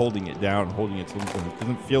 and you're holding it down, holding its limb. It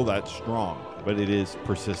doesn't feel that strong, but it is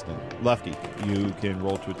persistent. Lefty, you can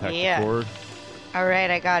roll to attack the cord. All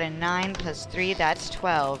right, I got a 9 plus 3. That's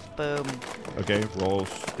 12. Boom. Okay, roll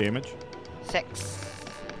damage. 6.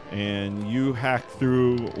 And you hack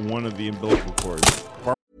through one of the umbilical cords.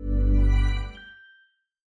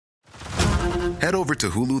 Head over to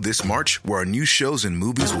Hulu this March, where our new shows and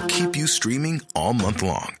movies will keep you streaming all month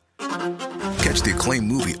long. Catch the acclaimed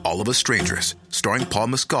movie All of Us Strangers, starring Paul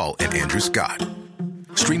Mescal and Andrew Scott.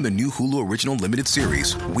 Stream the new Hulu original limited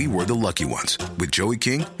series, We Were the Lucky Ones, with Joey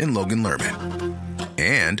King and Logan Lerman.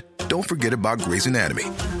 And don't forget about Grey's Anatomy.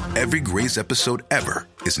 Every Grey's episode ever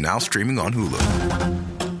is now streaming on Hulu.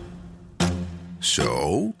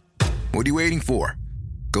 So, what are you waiting for?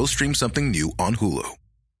 Go stream something new on Hulu.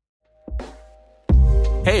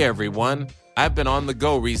 Hey everyone, I've been on the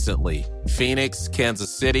go recently. Phoenix,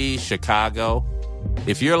 Kansas City, Chicago.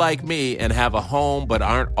 If you're like me and have a home but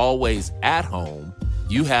aren't always at home,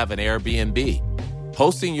 you have an Airbnb.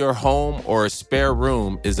 Hosting your home or a spare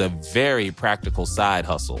room is a very practical side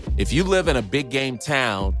hustle. If you live in a big game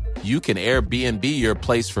town, you can Airbnb your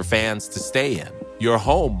place for fans to stay in. Your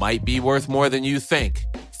home might be worth more than you think.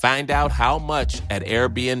 Find out how much at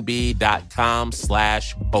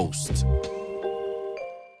airbnb.com/host.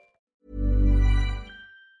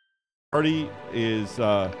 Barty is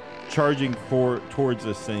charging towards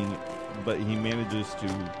this thing, but he manages to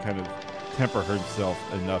kind of temper himself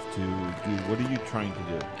enough to do. What are you trying to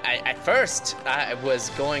do? At first, I was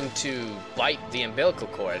going to bite the umbilical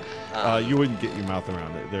cord. You wouldn't get your mouth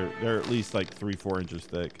around it. They're at least like 3-4 inches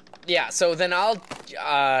thick. Yeah, so then I'll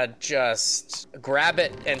just grab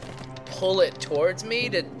it and pull it towards me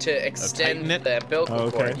to extend the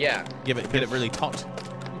umbilical cord. Yeah. Get it really taut.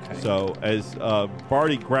 So as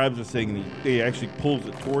Barty grabs this thing and he actually pulls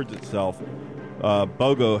it towards itself,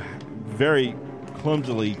 Bogo very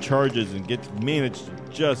clumsily charges and managed to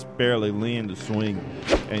just barely land a swing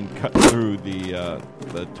and cut through the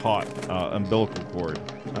taut umbilical cord.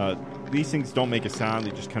 These things don't make a sound;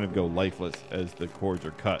 they just kind of go lifeless as the cords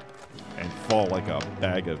are cut and fall like a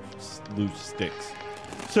bag of loose sticks.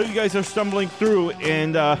 So you guys are stumbling through,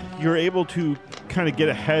 and you're able to kind of get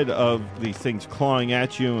ahead of these things clawing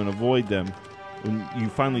at you and avoid them. When you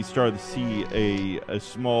finally start to see a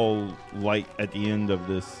small light at the end of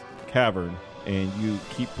this cavern, and you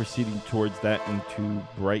keep proceeding towards that into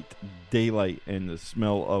bright daylight and the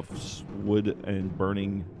smell of wood and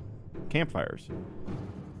burning campfires.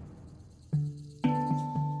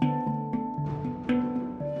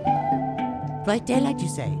 Bright daylight, you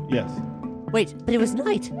say? Yes. Wait, but it was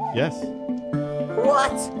night. Yes.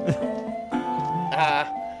 What?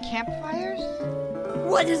 Campfires?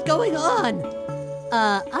 What is going on?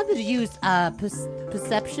 I'm gonna use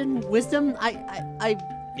perception, wisdom.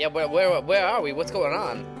 Yeah, where are we? What's going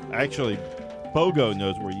on? Actually, Bogo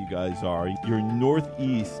knows where you guys are. You're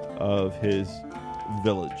northeast of his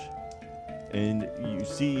village. And you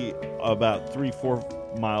see about 3-4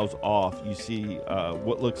 miles off, you see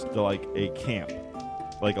what looks like a camp,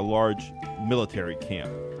 like a large military camp.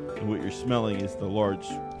 And what you're smelling is the large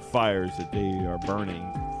fires that they are burning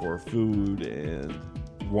for food and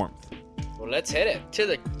warmth. Well, let's hit it to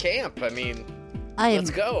the camp. I mean, let's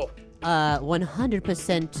go.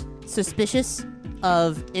 100% suspicious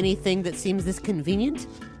of anything that seems this convenient.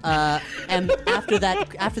 And after that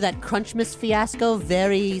Crunchmas fiasco,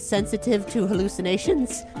 very sensitive to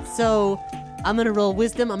hallucinations. So I'm gonna roll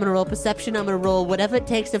wisdom, I'm gonna roll perception, I'm gonna roll whatever it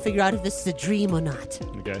takes to figure out if this is a dream or not.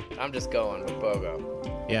 Okay. I'm just going with Bogo.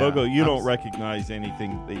 Yeah, Bogo, you don't recognize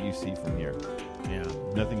anything that you see from here. Yeah.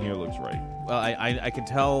 Nothing here looks right. Well, I can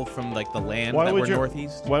tell from like the land that we're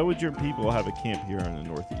northeast. Why would your people have a camp here in the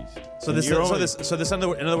northeast? So this, in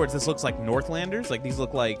other words, this looks like Northlanders. Like these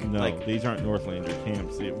look like these aren't Northlander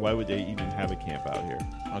camps. Why would they even have a camp out here?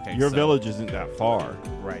 Okay, your village isn't that far,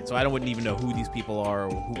 right? So I wouldn't even know who these people are, or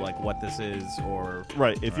who what this is, or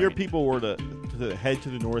right. If your people were to head to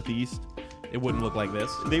the northeast, it wouldn't look like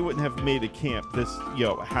this. They wouldn't have made a camp this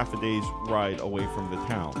half a day's ride away from the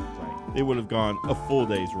town. Right. They would have gone a full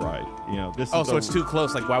day's ride. This. Oh, so it's too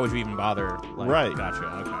close. Like, why would you even bother? Right. Gotcha.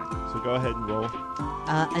 Okay. So go ahead and roll.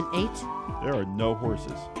 An 8. There are no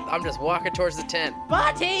horses. I'm just walking towards the tent.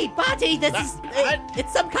 Barty, this is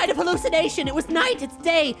it's some kind of hallucination. It was night. It's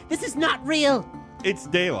day. This is not real. It's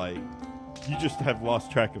daylight. You just have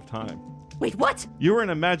lost track of time. Wait, what? You were in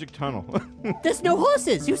a magic tunnel. There's no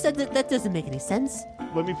horses. You said that doesn't make any sense.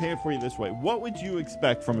 Let me paint it for you this way. What would you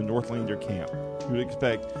expect from a Northlander camp? You would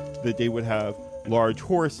expect that they would have large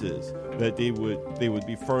horses, that they would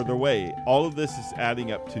be further away. All of this is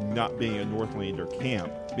adding up to not being a Northlander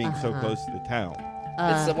camp, being so close to the town.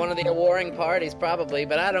 It's one of the warring parties, probably,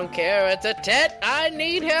 but I don't care. It's a tent. I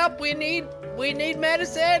need help. We need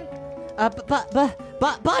medicine.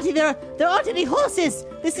 Barty, there aren't any horses.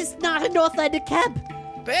 This is not a Northlander camp.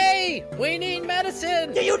 Hey, we need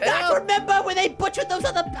medicine. Do you not remember when they butchered those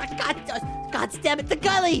other... God damn it, the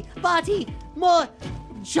gully. Barty, more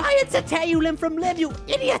giants that tear you limb from limb, you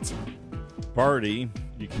idiot. Barty,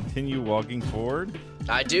 you continue walking forward?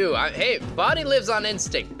 I do. Hey, body lives on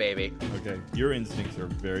instinct, baby. Okay, your instincts are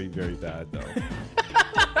very, very bad, though.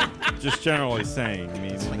 Just generally saying. I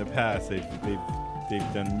mean, in the past,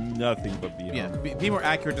 they've done nothing but be harmful. Be more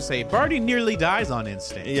accurate to say Barty nearly dies on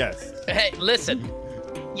instinct. Yes. Hey, listen.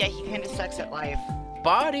 Yeah, he kind of sucks at life.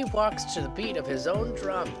 Barty walks to the beat of his own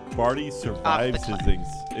drum. Barty survives his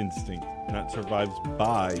instinct. Not survives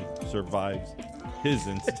his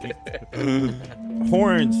instinct.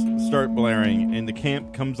 Horns start blaring, and the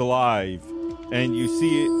camp comes alive. And you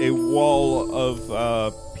see a wall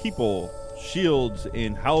of people, shields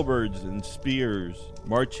and halberds and spears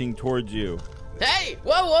marching towards you. Hey!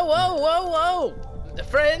 Whoa!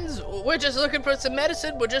 Friends, we're just looking for some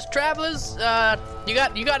medicine. We're just travelers. You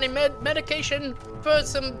got any medication for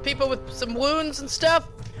some people with some wounds and stuff?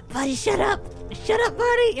 Buddy, shut up! Shut up,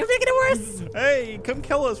 Barty! You're making it worse! Hey, come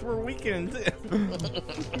kill us. We're weakened.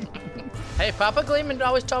 Hey, Papa Gleeman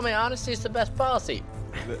always told me honesty is the best policy.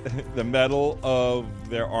 The metal of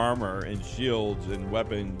their armor and shields and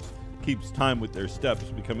weapons keeps time with their steps,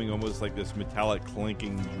 becoming almost like this metallic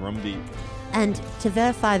clanking drumbeat. And to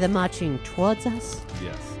verify the marching towards us?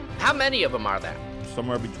 Yes. How many of them are there?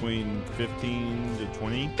 Somewhere between 15 to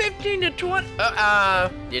 20. 15 to 20?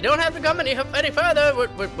 You don't have to come any further.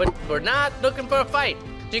 We're not looking for a fight.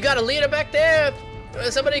 You got a leader back there?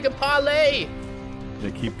 Somebody can parlay.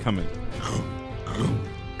 They keep coming.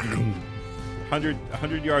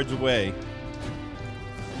 100 yards away.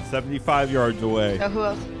 75 yards away. So who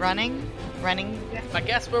else? Running? I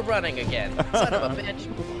guess we're running again. Son of a bitch.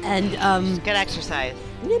 And, good exercise.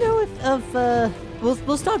 You know,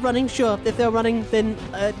 we'll start running, sure. If they're running, then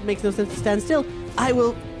it makes no sense to stand still. I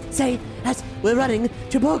will say, as we're running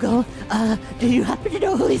to Bogo, do you happen to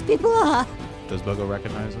know who these people are? Does Bogo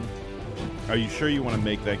recognize him? Are you sure you want to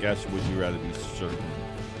make that guess, or would you rather be certain?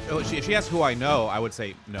 Oh, if she asks who I know, I would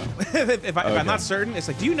say no. if I'm not certain, it's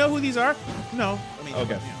like, do you know who these are? No. I mean,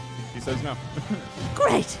 okay. You know. He says no.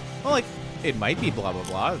 Great. Well, like, it might be blah blah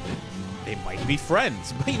blah. They might be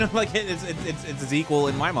friends, but you know, like it's equal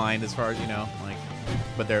in my mind as far as like.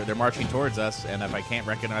 But they're marching towards us, and if I can't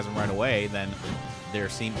recognize them right away, then they're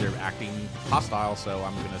acting hostile. So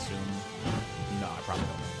I'm gonna assume no, I probably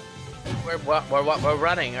don't. We're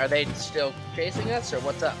running. Are they still chasing us, or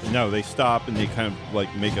what's up? No, they stop and they kind of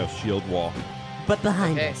like make a shield wall. But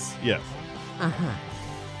behind us. Yes. Uh-huh.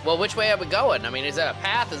 Well, which way are we going? I mean, is there a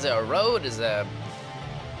path? Is there a road? Is there...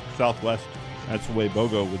 Southwest. That's the way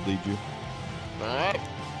Bogo would lead you. All right.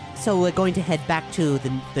 So we're going to head back to the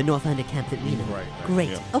Northlander camp that we know. Right. Great.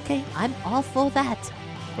 Yeah. Okay, I'm all for that.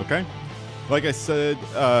 Okay. Like I said,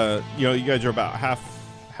 you guys are about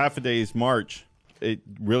half a day's march. It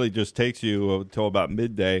really just takes you until about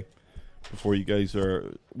midday before you guys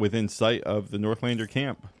are within sight of the Northlander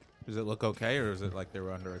camp. Does it look okay, or is it like they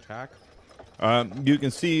were under attack? You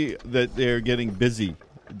can see that they're getting busy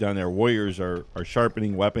down there. Warriors are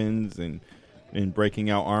sharpening weapons and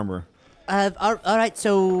breaking out armor. All right,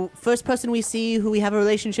 so first person we see who we have a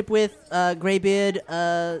relationship with, Greybeard,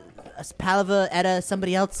 Palaver, Edda,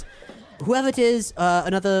 somebody else, whoever it is,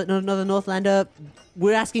 another Northlander,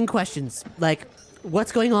 we're asking questions. Like,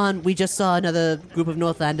 what's going on? We just saw another group of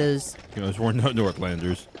Northlanders. Those were not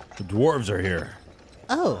Northlanders. The dwarves are here.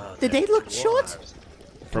 Oh, did they look short?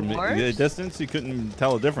 From the distance, you couldn't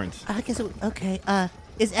tell a difference. I guess, okay.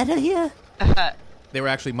 Is Edda here? They were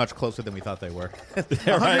actually much closer than we thought they were.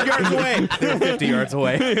 100 yards away. They were 50 yards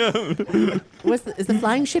away. Is the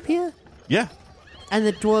flying ship here? Yeah. And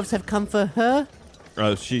the dwarves have come for her?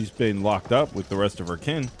 She's been locked up with the rest of her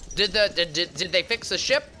kin. Did they fix the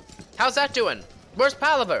ship? How's that doing? Where's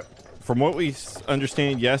Palaver? From what we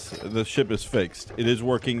understand, yes, the ship is fixed. It is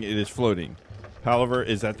working. It is floating. Palaver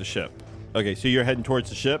is at the ship. Okay, so you're heading towards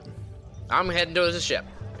the ship? I'm heading towards the ship.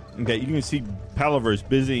 Okay, you can see Palaver is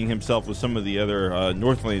busying himself with some of the other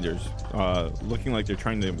Northlanders, looking like they're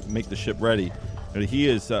trying to make the ship ready. And he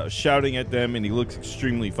is shouting at them, and he looks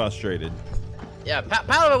extremely frustrated. Yeah,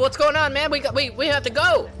 Palaver, what's going on, man? We have to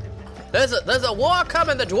go. There's a war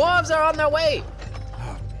coming. The dwarves are on their way.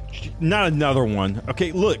 Not another one.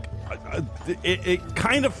 Okay, look, it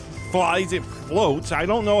kind of flies. It floats. I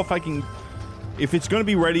don't know if it's going to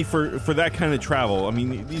be ready for that kind of travel. I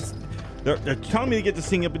mean, they're telling me to get this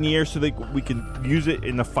thing up in the air so we can use it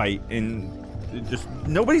in the fight, and just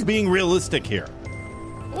nobody's being realistic here.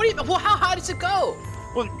 What do you? Well, how high does it go?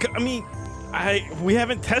 Well, I mean, we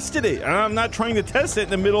haven't tested it. I'm not trying to test it in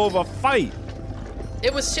the middle of a fight.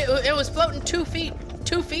 It was floating 2 feet.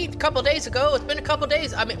 2 feet a couple days ago. It's been a couple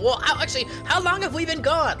days. I mean, well, how long have we been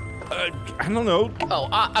gone? I don't know.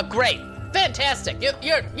 Oh, great, fantastic.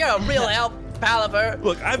 You're a real help, Palaver.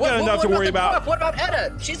 Look, I've got enough to worry about. What about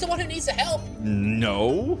Edda? She's the one who needs the help.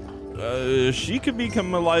 No, she could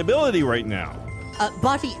become a liability right now.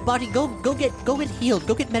 Barty, go get healed.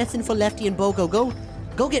 Go get medicine for Lefty and Bogo.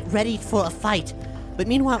 Go get ready for a fight. But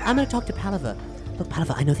meanwhile, I'm gonna talk to Palaver. Look,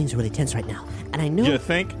 Palaver, I know things are really tense right now, and I know. You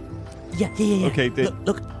think? Yeah. Okay.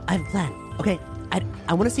 Look, I have a plan. Okay,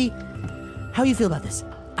 I want to see how you feel about this.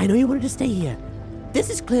 I know you wanted to stay here. This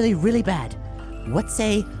is clearly really bad. What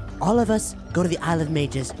say all of us go to the Isle of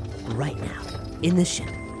Mages right now in this ship?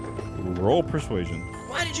 Roll persuasion.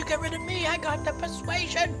 Why did you get rid of me? I got the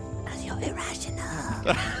persuasion. Because you're irrational.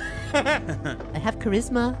 I have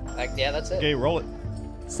charisma. Yeah, that's it. Okay, roll it.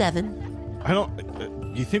 7. I don't.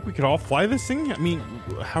 Do you think we could all fly this thing? I mean,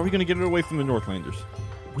 how are we going to get it away from the Northlanders?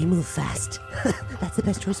 We move fast. That's the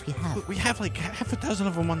best choice we have. We have like half a dozen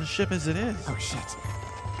of them on the ship as it is. Oh shit!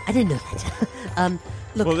 I didn't know that.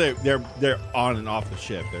 Look. Well, they're on and off the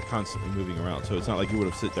ship. They're constantly moving around, so it's not like you would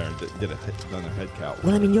have sit there and done a head count.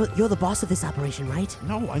 Well, I mean, you're the boss of this operation, right?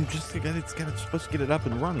 No, I'm just the guy that's supposed to get it up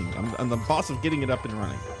and running. I'm the boss of getting it up and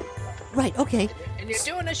running. Right. Okay. And you're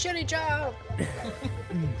doing a shitty job.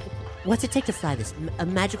 What's it take to fly this? A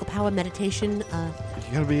magical power meditation?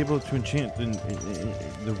 You gotta be able to enchant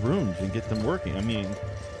the rooms and get them working. I mean,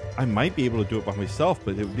 I might be able to do it by myself,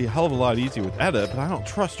 but it would be a hell of a lot easier with Etta, but I don't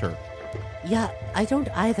trust her. Yeah, I don't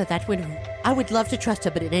either. I would love to trust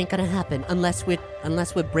her, but it ain't gonna happen unless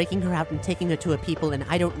we're breaking her out and taking her to a people, and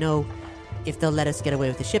I don't know if they'll let us get away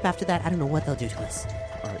with the ship after that. I don't know what they'll do to us.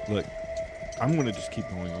 All right, look, I'm gonna just keep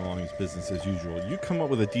going along as business as usual. You come up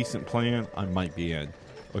with a decent plan, I might be in.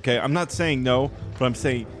 Okay, I'm not saying no, but I'm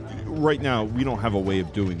saying right now we don't have a way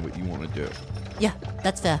of doing what you want to do. Yeah,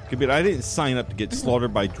 that's fair. Okay, but I didn't sign up to get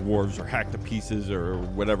slaughtered by dwarves or hacked to pieces or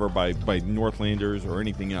whatever by Northlanders or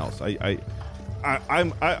anything else. I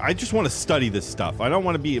just want to study this stuff. I don't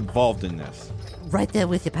want to be involved in this. Right there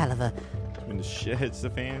with you, Palaver. When the shit hits the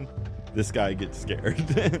fan, this guy gets scared.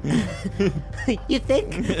 You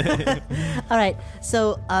think? All right,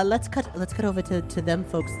 so let's cut over to them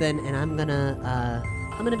folks then, and I'm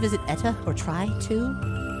gonna visit Etta, or try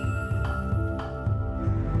to.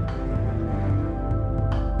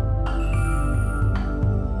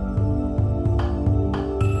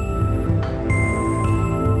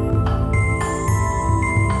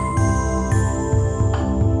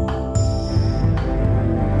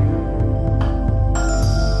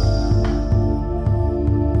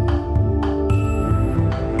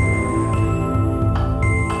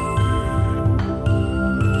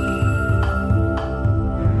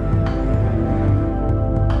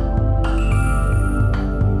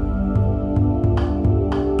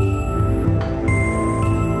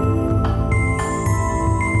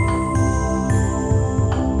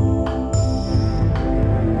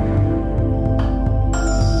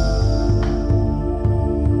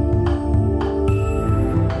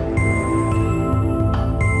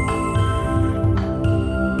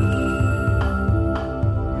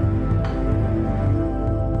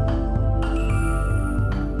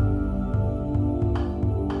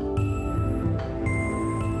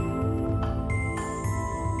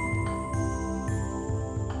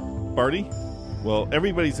 Party? Well,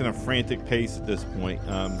 everybody's in a frantic pace at this point.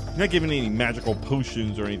 You're not giving any magical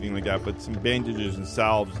potions or anything like that, but some bandages and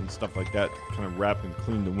salves and stuff like that to kind of wrap and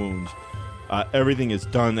clean the wounds. Everything is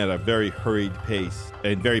done at a very hurried pace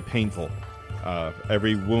and very painful.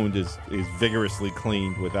 Every wound is vigorously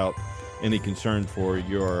cleaned without any concern for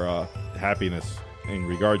your happiness in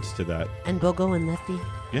regards to that. And Bogo and Lefty?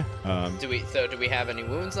 Yeah. Do we have any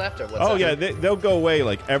wounds left, or what's Oh up? yeah, they'll go away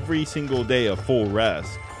like every single day of full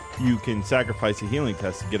rest. You can sacrifice a healing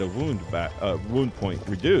test to get a wound point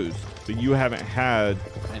reduced, but you haven't had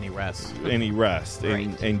any rest right.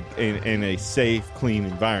 in a safe, clean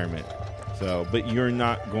environment. So, but you're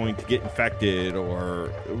not going to get infected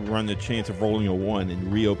or run the chance of rolling a 1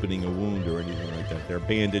 and reopening a wound or anything like that. They're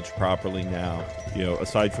bandaged properly now. You know,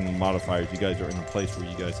 aside from the modifiers, you guys are in a place where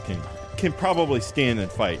you guys can probably stand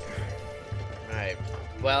and fight. All right.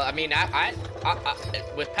 Well, I mean, I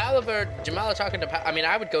with Palaver, Jamala talking to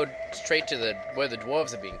I would go straight to where the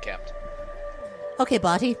dwarves are being kept. Okay,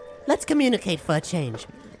 Barty, let's communicate for a change.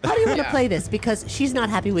 How do you want to play this? Because she's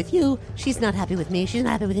not happy with you, she's not happy with me, she's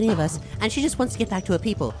not happy with any of us, and she just wants to get back to her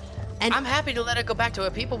people. And I'm happy to let her go back to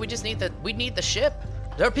her people. We just need the ship.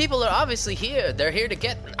 There are people that are obviously here. They're here to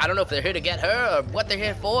get. I don't know if they're here to get her or what they're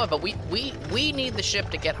here for, but we need the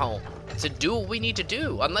ship to get home. To do what we need to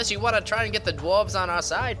do, unless you want to try and get the dwarves on our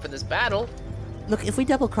side for this battle. Look, if we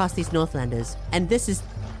double-cross these Northlanders, and this is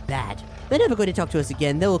bad, they're never going to talk to us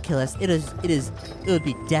again. They will kill us. It would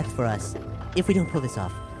be death for us if we don't pull this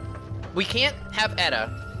off. We can't have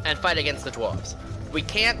Etta and fight against the dwarves. We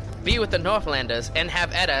can't be with the Northlanders and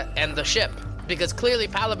have Etta and the ship Because clearly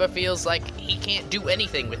Palaba feels like he can't do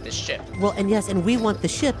anything with this ship. Well, and yes, and we want the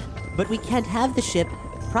ship, but we can't have the ship,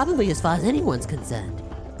 probably as far as anyone's concerned.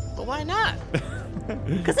 But why not?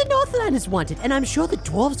 Because the Northlanders want it, and I'm sure the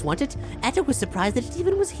dwarves want it. Etta was surprised that it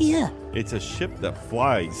even was here. It's a ship that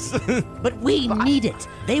flies. But we need it.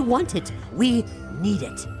 They want it. We need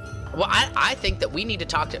it. Well, I think that we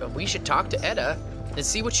should talk to Etta and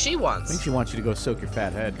see what she I wants. think she wants you to go soak your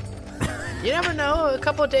fat head. You never know, a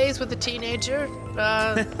couple of days with a teenager,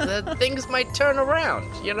 the things might turn around,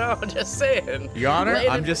 just saying. Your Honor, Later-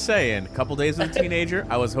 I'm just saying, a couple days with a teenager,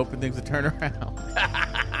 I was hoping things would turn around.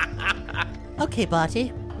 Okay,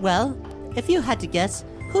 Barty. Well, if you had to guess,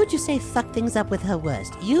 who would you say fucked things up with her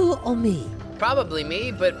worst? You or me? Probably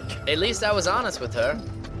me, but at least I was honest with her.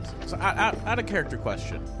 So, out of character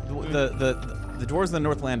question. The dwarves and the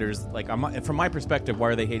Northlanders, from my perspective, why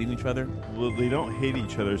are they hating each other? Well, they don't hate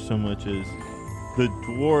each other so much as the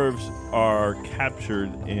dwarves are captured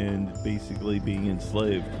and basically being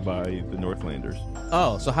enslaved by the Northlanders.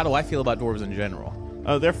 Oh, so how do I feel about dwarves in general?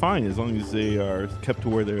 They're fine as long as they are kept to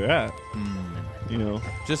where they're at.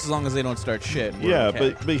 Just as long as they don't start shit. Yeah,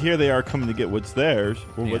 okay. but here they are coming to get what's theirs,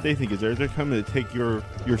 or Yeah. what they think is theirs. They're coming to take your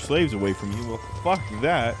slaves away from you. Well, fuck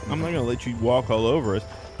that. I'm not going to let you walk all over us.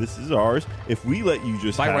 This is ours. If we let you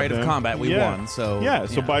just By have right of them- combat, we won, so- yeah.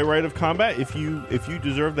 So yeah. by right of combat, if you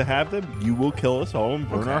deserve to have them, you will kill us all and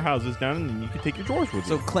burn Okay. our houses down, and then you can take your drawers with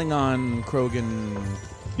So you. Krogan,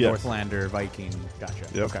 Yes. Northlander, Viking. Gotcha.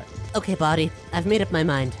 Yep. Okay. Okay, Barty. I've made up my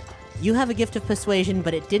mind. You have a gift of persuasion,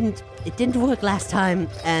 but it didn't work last time,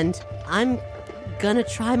 and I'm gonna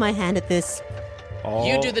try my hand at this.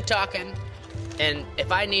 You do the talking, and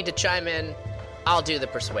if I need to chime in, I'll do the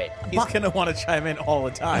persuade. He's going to want to chime in all the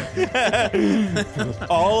time.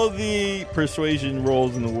 All of the persuasion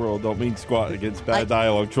rolls in the world don't mean squat against bad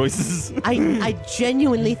dialogue choices. I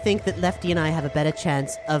genuinely think that Lefty and I have a better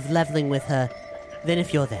chance of leveling with her than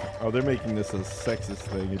if you're there. Oh, they're making this a sexist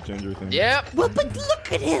thing, a gender thing. Yep. Well, but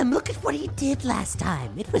look at him. Look at what he did last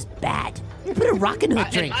time. It was bad. He put a rock in her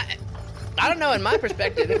drink. I don't know, in my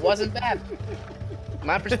perspective, it wasn't bad.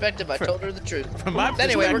 My perspective, I told her the truth. From my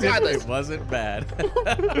Anyway, perspective, regardless. it wasn't bad.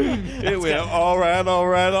 It went all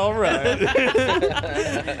right.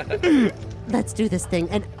 Let's do this thing.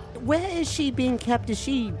 And where is she being kept? Is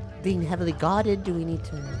she being heavily guarded? Do we need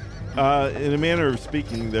to... In a manner of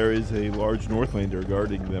speaking, there is a large Northlander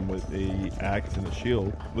guarding them with a axe and a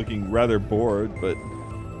shield, looking rather bored, but...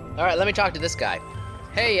 All right, let me talk to this guy.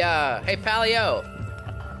 Hey, Palio.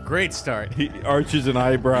 Great start. He arches an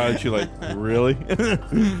eyebrow and she's like, really?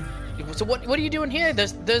 So what are you doing here?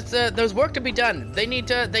 There's work to be done. They need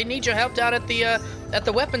your help down at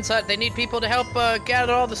the weapons hut. They need people to help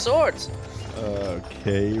gather all the swords.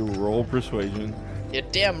 Okay, roll persuasion. You're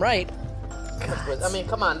damn right. I mean,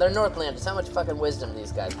 come on, they're Northlanders. How much fucking wisdom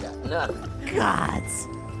these guys got? None. Gods.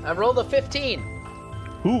 I rolled a 15.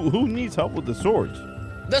 Who needs help with the swords?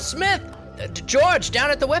 The smith, George,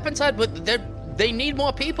 down at the weapons hut. But they need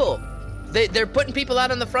more people. They're putting people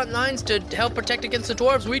out on the front lines to help protect against the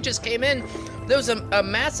dwarves. We just came in. There was a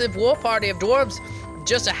massive war party of dwarves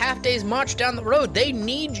just a half day's march down the road. They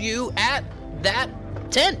need you at that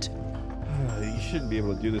tent. You shouldn't be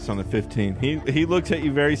able to do this on a 15. He looks at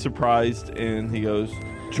you very surprised and he goes,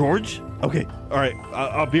 George? Okay, all right,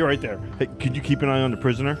 I'll be right there. Hey, could you keep an eye on the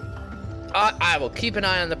prisoner? I will keep an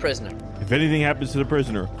eye on the prisoner. If anything happens to the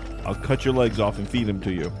prisoner, I'll cut your legs off and feed him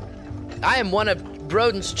to you. I am one of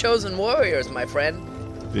Broden's chosen warriors, my friend.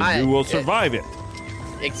 Then you will survive it.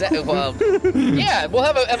 Exactly. Well, yeah, we'll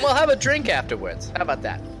have a drink afterwards. How about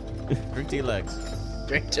that? Drink to your legs.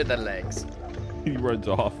 Drink to the legs. He runs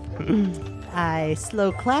off. I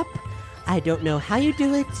slow clap. I don't know how you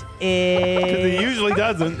do it. Because he usually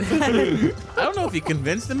doesn't. I don't know if you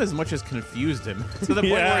convinced him as much as confused him. To the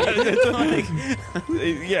point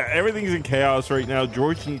where yeah, everything's in chaos right now.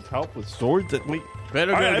 George needs help with swords. Wait,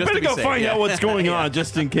 better all right, I just better to be go safe, find yeah. out what's going on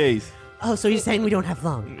just in case. Oh, so you're saying we don't have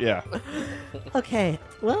long? Yeah. Okay,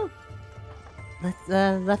 well, let's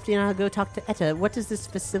Lefty and I'll go talk to Etta. What is this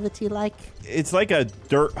facility like? It's like a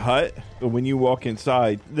dirt hut, but when you walk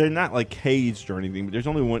inside, they're not like caged or anything, but there's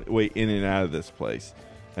only one way in and out of this place.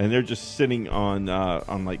 And they're just sitting on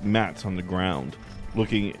like mats on the ground,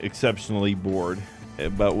 looking exceptionally bored.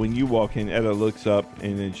 But when you walk in, Etta looks up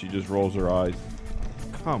and then she just rolls her eyes.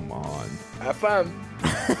 Come on. Have fun.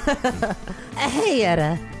 Hey,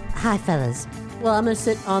 Etta. Hi, fellas. Well, I'm gonna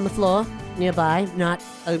sit on the floor nearby, not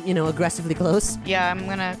aggressively close. Yeah, I'm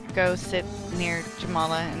gonna go sit near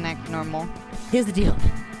Jamala and act normal. Here's the deal.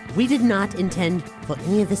 We did not intend for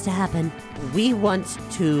any of this to happen. We want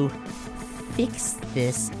to fix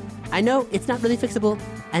this I know it's not really fixable,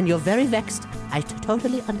 and you're very vexed. I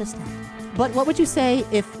totally understand. But what would you say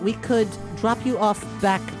if we could drop you off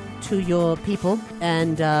back to your people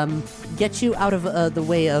and get you out of the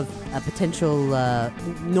way of a potential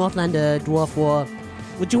Northlander dwarf war?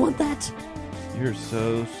 Would you want that? You're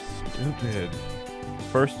so stupid.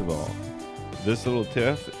 First of all, this little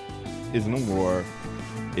tiff isn't a war.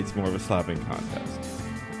 It's more of a slapping contest.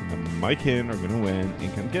 And my kin are going to win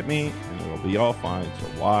and come get me, and it'll be all fine. So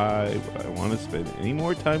why would I want to spend any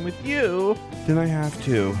more time with you than I have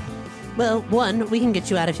to? Well, one, we can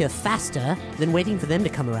get you out of here faster than waiting for them to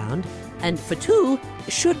come around. And for two,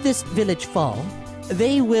 should this village fall,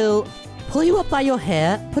 they will pull you up by your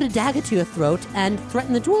hair, put a dagger to your throat, and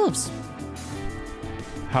threaten the dwarves.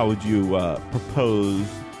 How would you propose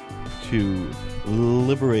to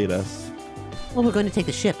liberate us? Well, we're going to take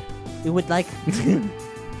the ship. We would like...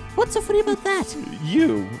 What's so funny about that?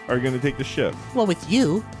 You are going to take the ship. Well, with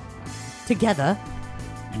you, together.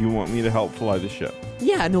 You want me to help fly the ship?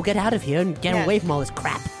 Yeah, and we'll get out of here and get away from all this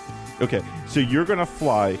crap. Okay, so you're going to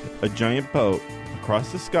fly a giant boat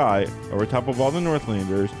across the sky over top of all the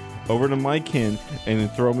Northlanders, over to my kin, and then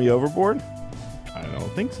throw me overboard? I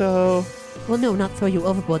don't think so. Well, no, not throw you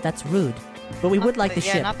overboard. That's rude. But we would like the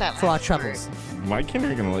ship for our troubles. My kin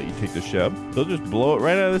are going to let you take the ship. They'll just blow it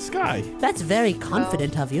right out of the sky. That's very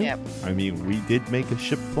confident of you. Yep. I mean, we did make a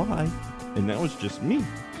ship fly, and that was just me.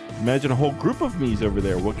 Imagine a whole group of me's over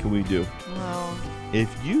there. What can we do? Well,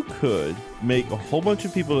 if you could make a whole bunch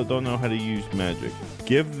of people that don't know how to use magic,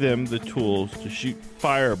 give them the tools to shoot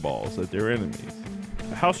fireballs at their enemies,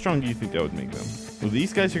 how strong do you think that would make them? Well,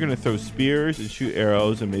 these guys are going to throw spears and shoot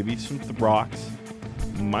arrows and maybe some rocks.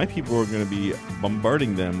 My people are going to be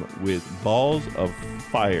bombarding them with balls of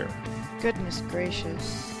fire. goodness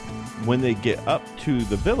gracious. When they get up to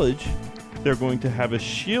the village, they're going to have a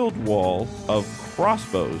shield wall of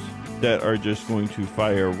crossbows that are just going to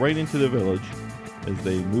fire right into the village as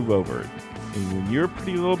they move over it. And when your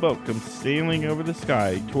pretty little boat comes sailing over the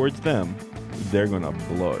sky towards them, they're going to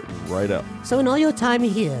blow it right up. So in all your time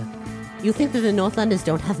here, you think that the Northlanders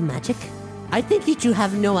don't have magic? I think that you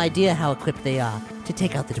have no idea how equipped they are to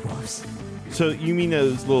take out the dwarves. So you mean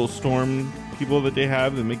those little storm people that they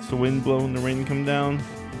have that makes the wind blow and the rain come down?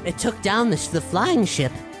 It took down the flying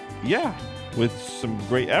ship. Yeah, with some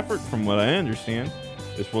great effort from what I understand.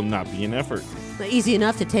 This will not be an effort. Easy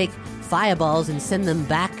enough to take fireballs and send them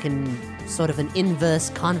back in sort of an inverse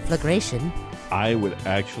conflagration. I would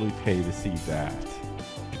actually pay to see that.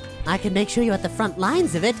 I can make sure you're at the front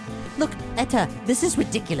lines of it. Look, Etta, this is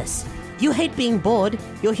ridiculous. You hate being bored.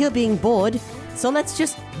 You're here being bored. So let's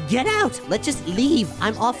just get out. Let's just leave.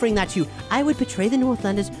 I'm offering that to you. I would betray the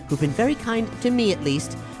Northlanders, who've been very kind to me at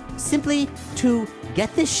least, simply to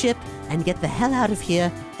get this ship and get the hell out of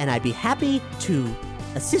here. And I'd be happy to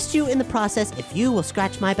assist you in the process. If you will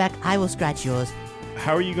scratch my back, I will scratch yours.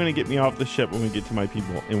 How are you going to get me off the ship when we get to my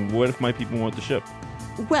people? And what if my people want the ship?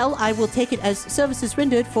 Well, I will take it as services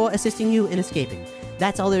rendered for assisting you in escaping.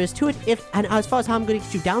 That's all there is to it. And as far as how I'm going to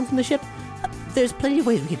get you down from the ship, there's plenty of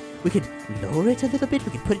ways. We could lower it a little bit.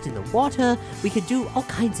 We could put it in the water. We could do all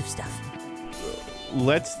kinds of stuff.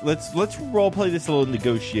 Let's role play this little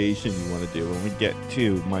negotiation you want to do when we get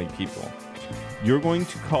to my people. You're going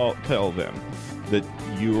to tell them that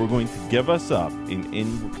you are going to give us up, and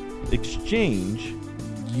in exchange,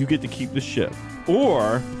 you get to keep the ship.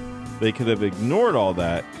 Or they could have ignored all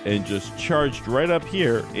that and just charged right up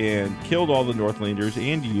here and killed all the Northlanders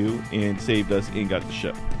and you and saved us and got the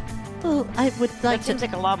ship. Well, I would like That seems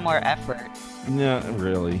like a lot more effort. Not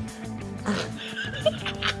really.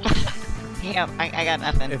 Yeah, I got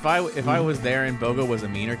nothing. If I was there and Bogo was a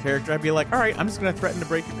meaner character, I'd be like, all right, I'm just gonna threaten to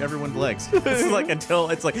break everyone's legs. It's like until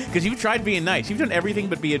it's like, because you've tried being nice, you've done everything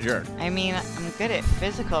but be a jerk. I mean, I'm good at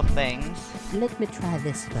physical things. Let me try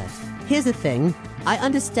this first. Here's the thing. I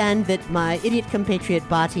understand that my idiot compatriot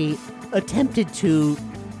Barty attempted to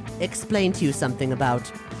explain to you something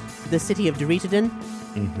about the city of Doritodon.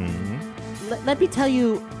 Mm-hmm. Let me tell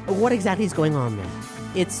you what exactly is going on there.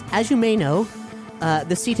 It's, as you may know,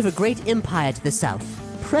 the seat of a great empire to the south.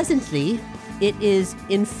 Presently, it is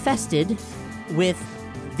infested with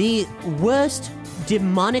the worst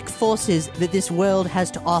demonic forces that this world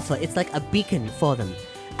has to offer. It's like a beacon for them.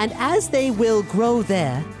 And as they will grow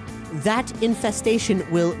there, that infestation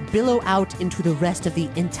will billow out into the rest of the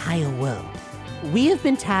entire world. We have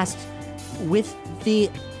been tasked with the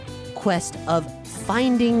quest of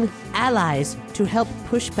finding allies to help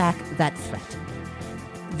push back that threat.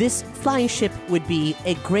 This flying ship would be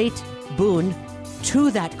a great boon to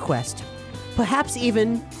that quest. Perhaps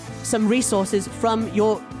even some resources from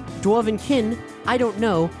your dwarven kin I don't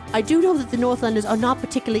know. I do know that the Northlanders are not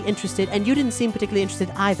particularly interested, and you didn't seem particularly interested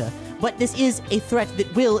either. But this is a threat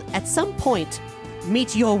that will, at some point,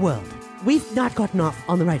 meet your world. We've not gotten off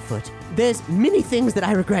on the right foot. There's many things that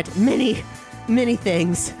I regret. Many, many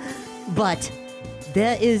things. But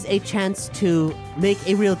there is a chance to make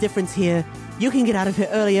a real difference here. You can get out of here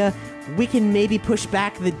earlier. We can maybe push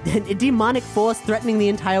back the demonic force threatening the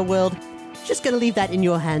entire world. Just gonna leave that in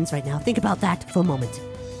your hands right now. Think about that for a moment.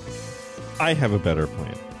 I have a better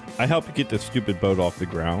plan. I help you get this stupid boat off the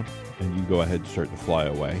ground, and you go ahead and start to fly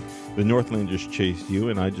away. The Northlanders chase you,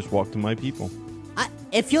 and I just walk to my people.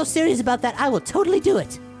 If you're serious about that, I will totally do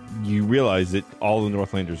it. You realize that all the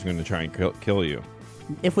Northlanders are going to try and kill you.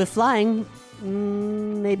 If we're flying,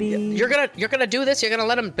 maybe you're gonna do this. You're gonna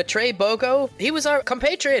let him betray Bogo. He was our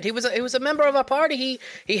compatriot. He was a member of our party.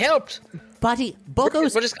 He helped. Buddy,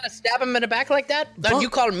 Bogo's. We're just gonna stab him in the back like that. You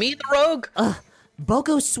call me the rogue?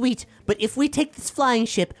 Bogo's sweet, but if we take this flying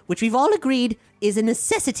ship, which we've all agreed is a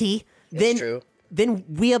necessity, then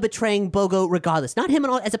we are betraying Bogo regardless. Not him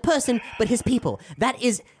as a person, but his people. That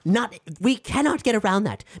is not... We cannot get around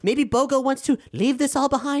that. Maybe Bogo wants to leave this all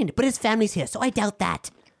behind, but his family's here, so I doubt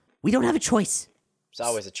that. We don't have a choice. It's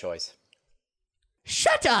always a choice.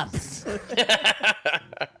 Shut up!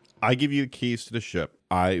 I give you the keys to the ship.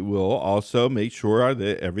 I will also make sure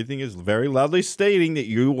that everything is very loudly stating that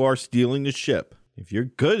you are stealing the ship. If you're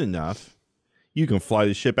good enough, you can fly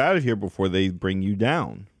the ship out of here before they bring you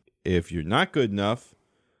down. If you're not good enough,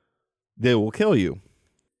 they will kill you.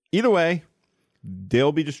 Either way,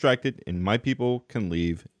 they'll be distracted and my people can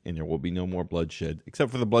leave and there will be no more bloodshed,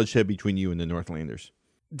 except for the bloodshed between you and the Northlanders.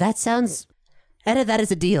 That sounds... Edda, that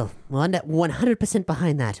is a deal. We'll end up 100%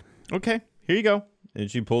 behind that. Okay, here you go.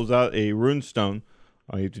 And she pulls out a rune stone.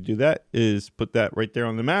 All you have to do that is put that right there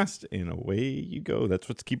on the mast and away you go. That's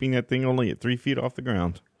what's keeping that thing only at 3 feet off the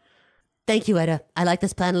ground. Thank you, Edda. I like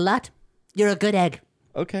this plan a lot. You're a good egg.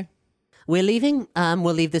 Okay. We're leaving.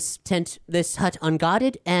 We'll leave this hut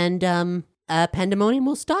unguarded, and pandemonium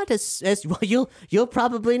will start as well. You'll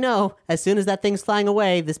probably know as soon as that thing's flying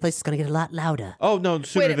away. This place is gonna get a lot louder. Oh no!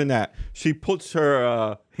 Sooner than that, she puts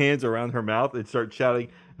her hands around her mouth and starts shouting,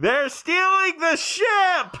 "They're stealing the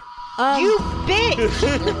ship!" You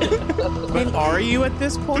bitch! But are you at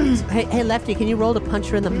this point? Hey, Lefty, can you roll to punch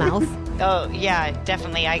her in the mouth? Oh yeah,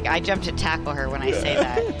 definitely. I jump to tackle her when I say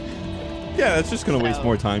that. Yeah, that's just gonna waste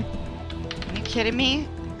more time. Are you kidding me?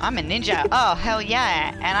 I'm a ninja. Oh, hell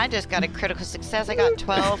yeah. And I just got a critical success. I got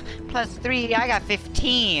 12 plus 3. I got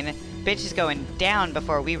 15. Bitch is going down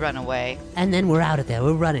before we run away. And then we're out of there.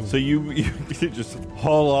 We're running. So you just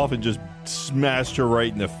haul off and just smashed her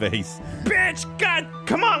right in the face. Bitch, God,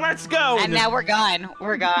 come on, let's go. And now we're gone.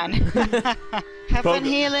 We're gone. Have fun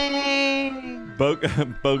healing.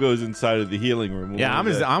 Bogo's inside of the healing room. Yeah,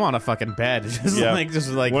 I'm on a fucking bed. just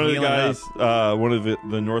like one of the healing guys, up. one of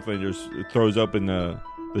the Northlanders throws open the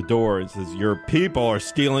door and says, "Your people are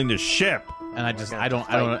stealing the ship." And I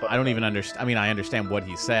don't even understand. I mean, I understand what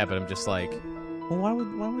he said, but I'm just like, well, why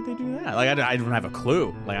would they do that? Like, I don't have a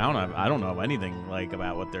clue. Like, I don't know anything like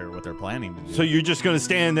about what they're planning to do. So you're just gonna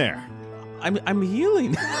stand there? I'm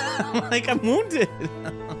healing. Like, I'm wounded.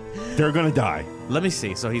 They're gonna die. Let me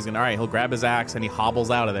see. So he'll grab his axe and he hobbles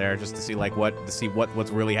out of there just to see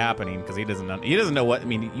what's really happening, because he doesn't know what. I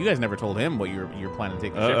mean, you guys never told him what you're planning to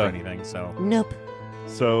take the ship or anything. So nope.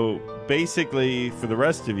 So basically, for the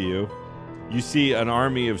rest of you, you see an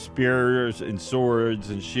army of spears and swords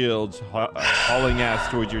and shields hauling ass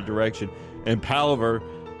towards your direction, and Palaver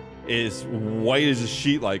is white as a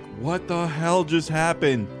sheet, like, what the hell just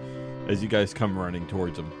happened? As you guys come running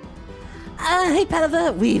towards him. Hey,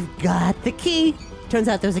 Palaver, we've got the key. Turns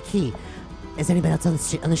out there's a key. Is anybody else on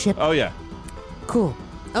the ship? Oh yeah. Cool.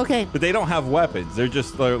 Okay. But they don't have weapons. They're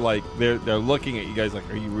just they're looking at you guys like,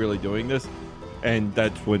 are you really doing this? And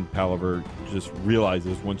that's when Palaver just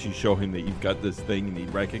realizes, once you show him that you've got this thing and he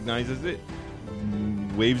recognizes it,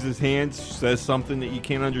 waves his hands, says something that you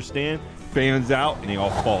can't understand, fans out, and they all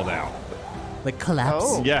fall down. Like collapse?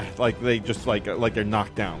 Oh. Yeah, like they just like they're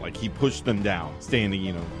knocked down. Like he pushed them down,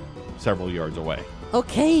 standing, several yards away.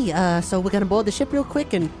 Okay, so we're gonna board the ship real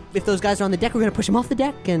quick, and if those guys are on the deck, we're gonna push them off the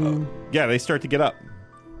deck, and... Yeah, they start to get up.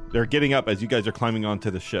 They're getting up as you guys are climbing onto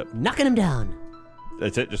the ship. Knocking them down.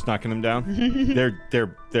 That's it, just knocking them down?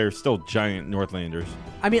 They're still giant Northlanders.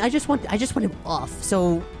 I mean, I just want him off,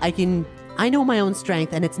 so I know my own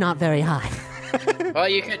strength, and it's not very high. Well,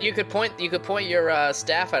 you could point your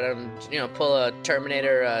staff at him. Pull a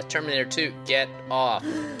Terminator 2. Get off.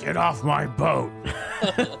 Get off my boat.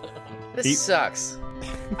 This sucks.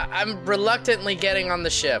 I'm reluctantly getting on the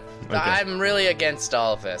ship. Okay. I'm really against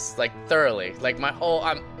all of this, like thoroughly. Like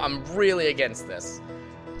I'm really against this.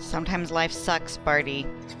 Sometimes life sucks, Barty.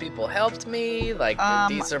 These people helped me. Like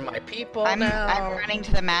these are my people I'm now. running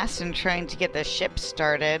to the mast and trying to get the ship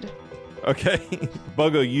started. Okay.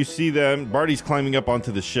 Bogo, you see them. Barty's climbing up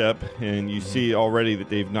onto the ship, and you see already that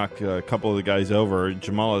they've knocked a couple of the guys over.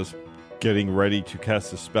 Jamala's getting ready to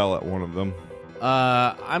cast a spell at one of them.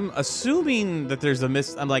 I'm assuming that there's a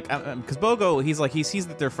I'm like, because Bogo, he sees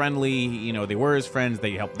that they're friendly. You know, they were his friends.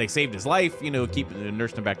 They saved his life. You know,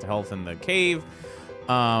 nursed him back to health in the cave.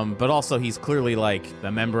 But also he's clearly like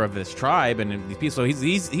a member of this tribe, and these people. So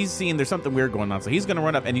he's seeing there's something weird going on. So he's gonna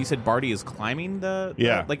run up, and you said Barty is climbing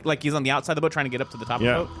like he's on the outside of the boat trying to get up to the top of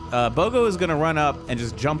the boat. Bogo is gonna run up and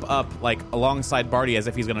just jump up like alongside Barty as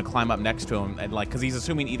if he's gonna climb up next to him, and like because he's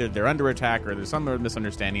assuming either they're under attack or there's some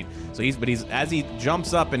misunderstanding. So he's as he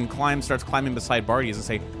jumps up and starts climbing beside Barty, he's gonna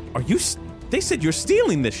say, "Are you? They said you're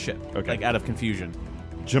stealing this ship." Okay. Like out of confusion.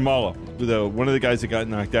 Jamala, one of the guys that got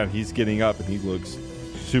knocked out, he's getting up and he looks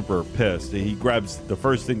super pissed. He grabs the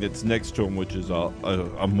first thing that's next to him, which is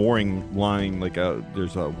a mooring line,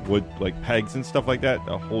 there's a wood like pegs and stuff like that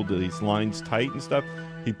to hold these lines tight and stuff.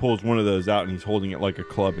 He pulls one of those out and he's holding it like a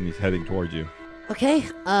club and he's heading towards you. Okay.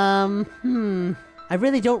 I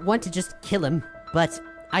really don't want to just kill him, but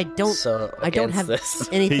I don't have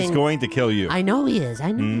anything. He's going to kill you. I know he is.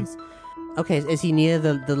 I know he is. Okay, is he near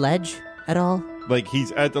the ledge at all? Like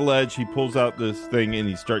he's at the ledge, he pulls out this thing and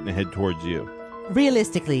he's starting to head towards you.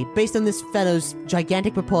 Realistically, based on this fellow's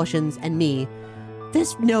gigantic proportions and me,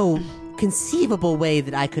 there's no conceivable way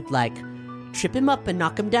that I could, trip him up and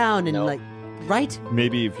knock him down and, right?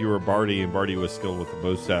 Maybe if you were Barty and Barty was skilled with the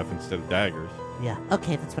bow staff instead of daggers. Yeah,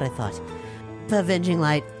 okay, that's what I thought. The Avenging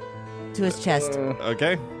Light to his chest.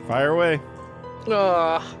 Okay, fire away.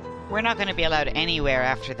 We're not going to be allowed anywhere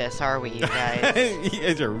after this, are we, you guys? You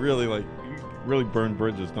guys are really, really burn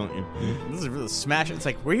bridges, don't you? This is really smash. It's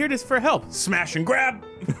like, we're here for help. Smash and grab.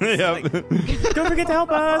 Yep. Don't forget to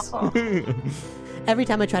help us. Every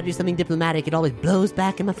time I try to do something diplomatic, it always blows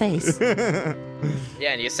back in my face.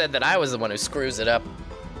 Yeah, and you said that I was the one who screws it up.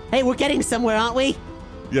 Hey, we're getting somewhere, aren't we?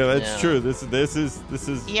 Yeah, that's true. This is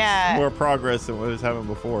more progress than what was happening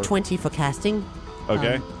before. 20 for casting.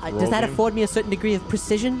 Okay. Does that afford me a certain degree of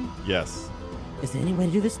precision? Yes. Is there any way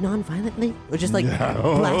to do this non-violently? Or just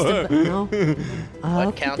blast him? No?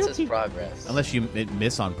 What counts as progress? Unless you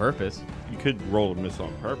miss on purpose. You could roll a miss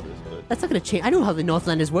on purpose, but... That's not going to change. I know how the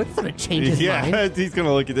Northlanders work. It's not going to change his mind. Yeah, he's going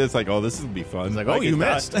to look at this like, oh, this would be fun. He's like, oh, you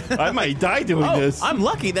missed. I might die doing this. I'm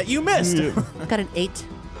lucky that you missed. Got an 8.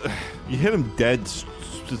 You hit him dead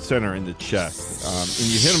center in the chest, and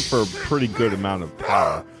you hit him for a pretty good amount of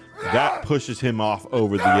power. That pushes him off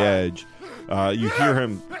over the edge. You hear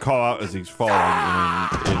him call out as he's falling,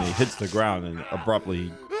 and he hits the ground, and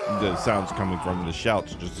abruptly the sounds coming from the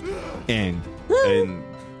shouts just end. And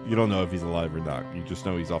you don't know if he's alive or not. You just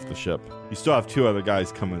know he's off the ship. You still have 2 other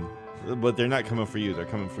guys coming, but they're not coming for you. They're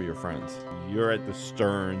coming for your friends. You're at the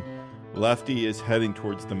stern. Lefty is heading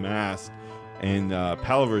towards the mast, and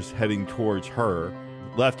Palaver's heading towards her.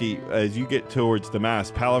 Lefty, as you get towards the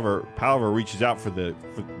mast, Palaver reaches out for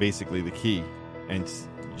basically the key, and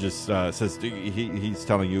just says he's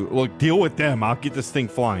telling you, look, deal with them. I'll get this thing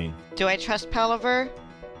flying. Do I trust Palaver?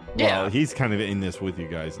 Well, he's kind of in this with you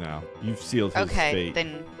guys now. You've sealed his fate. Okay,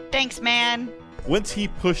 then thanks, man. Once he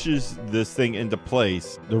pushes this thing into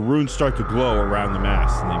place, the runes start to glow around the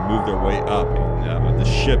mast, and they move their way up, and the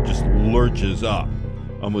ship just lurches up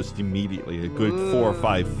almost immediately, a good 4 or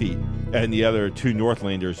 5 feet. And the other 2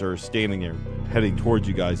 Northlanders are standing there heading towards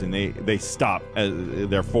you guys, and they stop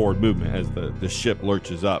their forward movement as the ship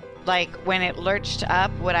lurches up. Like, when it lurched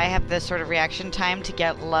up, would I have this sort of reaction time to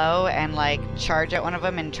get low and, charge at one of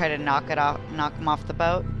them and try to knock him off the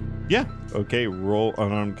boat? Yeah. Okay, roll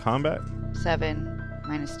unarmed combat. 7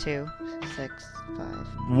 minus 2, 6, 5.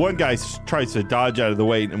 One guy tries to dodge out of the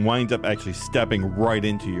way and winds up actually stepping right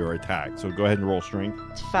into your attack. So go ahead and roll strength.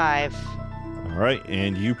 It's 5. All right,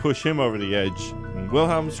 and you push him over the edge.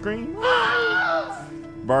 Wilhelm scream.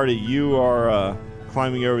 Barty, you are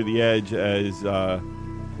climbing over the edge as... Well,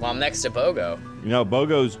 I'm next to Bogo.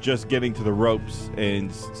 Bogo's just getting to the ropes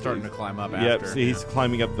and... Starting to climb up after. Yep, he's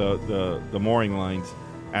climbing up the mooring lines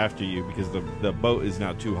after you because the boat is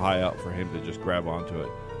now too high up for him to just grab onto it.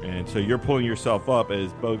 And so you're pulling yourself up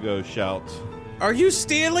as Bogo shouts, "Are you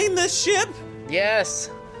stealing this ship?" Yes.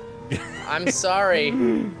 I'm sorry.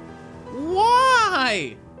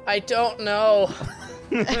 Why? I don't know.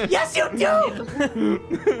 Yes, you do!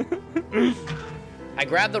 I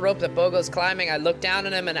grab the rope that Bogo's climbing, I look down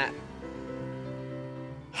at him, and I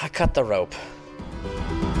cut the rope.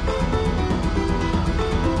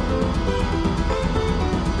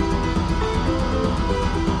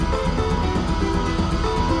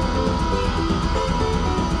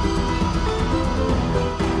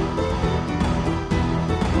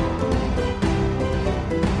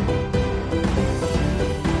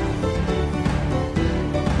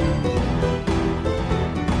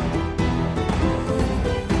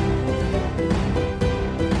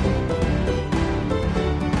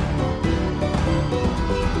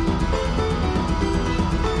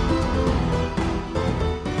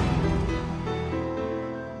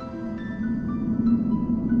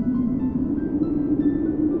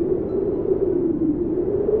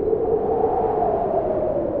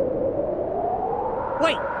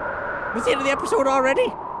 the end of the episode already?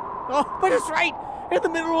 Oh, but it's right in the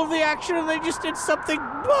middle of the action and they just did something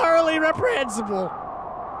morally reprehensible.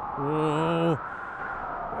 Oh,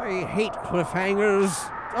 I hate cliffhangers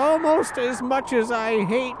almost as much as I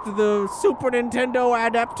hate the Super Nintendo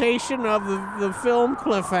adaptation of the film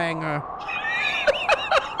Cliffhanger.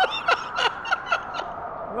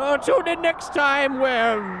 Well, tune in next time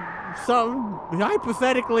where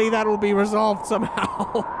hypothetically that will be resolved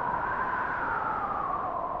somehow.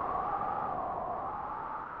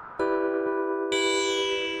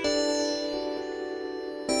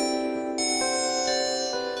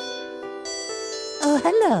 Oh,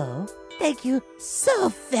 hello. Thank you so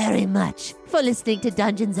very much for listening to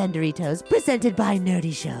Dungeons and Doritos, presented by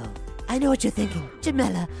Nerdy Show. I know what you're thinking.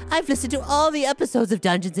 Jamila, I've listened to all the episodes of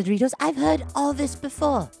Dungeons and Doritos. I've heard all this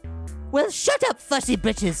before. Well, shut up, fussy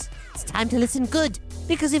britches. It's time to listen good.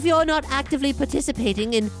 Because if you're not actively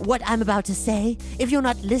participating in what I'm about to say, if you're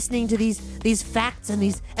not listening to these facts and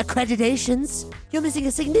these accreditations, you're missing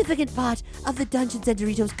a significant part of the Dungeons and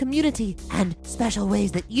Doritos community and special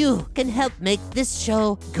ways that you can help make this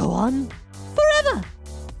show go on forever.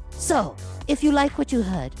 So, if you like what you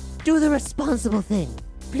heard, do the responsible thing.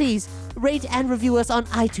 Please rate and review us on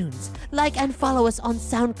iTunes, like and follow us on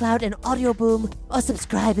SoundCloud and Audio Boom, or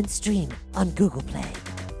subscribe and stream on Google Play.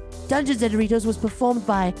 Dungeons and Doritos was performed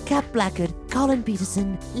by Cap Blackard, Colin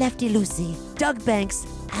Peterson, Lefty Lucy, Doug Banks,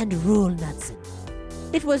 and Rule Knudsen.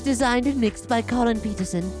 It was designed and mixed by Colin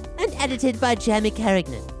Peterson and edited by Jamie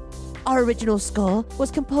Carignan. Our original score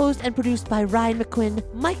was composed and produced by Ryan McQuinn,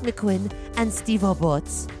 Mike McQuinn, and Steve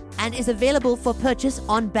O'Bortz, and is available for purchase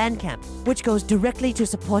on Bandcamp, which goes directly to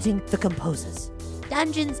supporting the composers.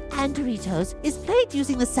 Dungeons and Doritos is played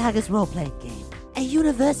using the Sagas role-playing game, a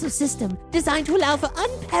universal system designed to allow for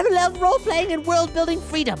unparalleled role-playing and world-building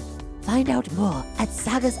freedom. Find out more at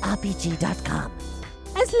sagasrpg.com.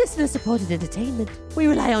 As listener-supported entertainment, we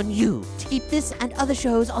rely on you to keep this and other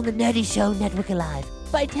shows on the Nerdy Show Network alive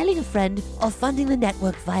by telling a friend or funding the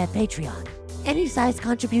network via Patreon. Any size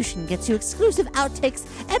contribution gets you exclusive outtakes,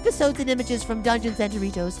 episodes, and images from Dungeons and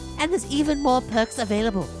Doritos, and there's even more perks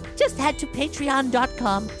available. Just head to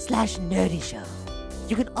patreon.com/nerdyshow.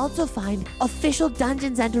 You can also find official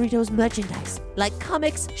Dungeons and Doritos merchandise, like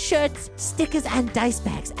comics, shirts, stickers, and dice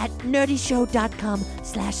bags at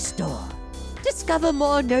nerdyshow.com/store. Discover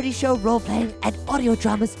more Nerdy Show role-playing and audio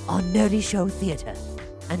dramas on Nerdy Show Theater.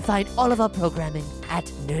 And find all of our programming at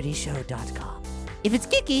nerdyshow.com. If it's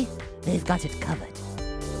geeky, they've got it covered.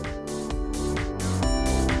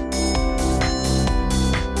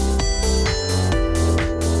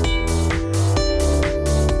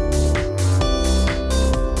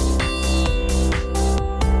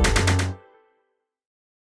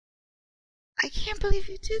 I can't believe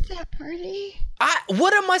you did that, Party.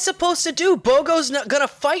 What am I supposed to do? Bogo's not gonna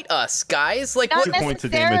fight us, guys. Like, Not what?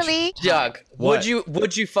 necessarily. Doug, What?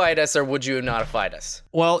 would you fight us or would you not fight us?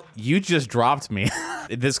 Well, you just dropped me.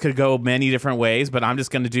 This could go many different ways, but I'm just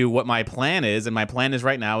going to do what my plan is, and my plan is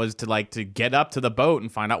right now is to get up to the boat and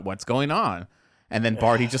find out what's going on. And then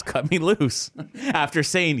Barty just cut me loose after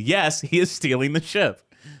saying, yes, he is stealing the ship.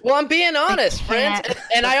 Well, I'm being honest, friends,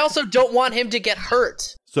 and I also don't want him to get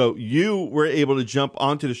hurt. So you were able to jump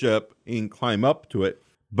onto the ship and climb up to it.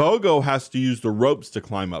 Bogo has to use the ropes to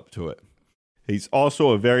climb up to it. He's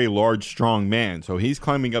also a very large, strong man, so he's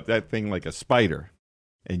climbing up that thing like a spider.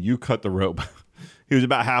 And you cut the rope. He was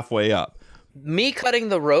about halfway up. Me cutting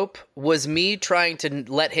the rope was me trying to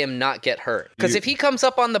let him not get hurt. Because if he comes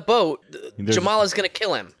up on the boat, Jamala's going to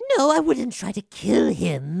kill him. No, I wouldn't try to kill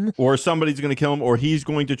him. Or somebody's going to kill him, or he's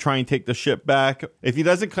going to try and take the ship back. If he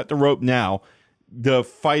doesn't cut the rope now, the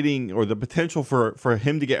fighting or the potential for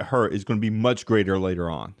him to get hurt is going to be much greater later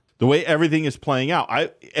on. The way everything is playing out,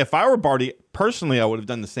 if I were Barty, personally, I would have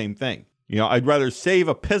done the same thing. You know, I'd rather save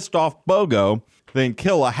a pissed off Bogo than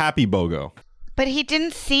kill a happy Bogo. But he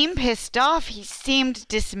didn't seem pissed off. He seemed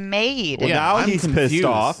dismayed. Well, now he's pissed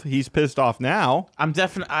off. He's pissed off now. I'm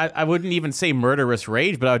definitely. I wouldn't even say murderous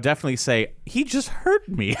rage, but I would definitely say he just hurt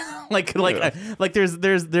me. like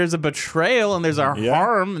there's a betrayal and there's a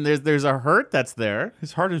harm and there's a hurt that's there.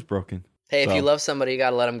 His heart is broken. Hey, if you love somebody, you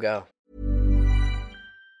got to let them go.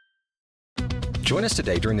 Join us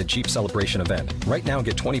today during the Jeep Celebration event. Right now,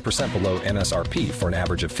 get 20% below MSRP for an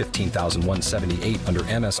average of $15,178 under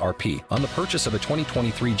MSRP on the purchase of a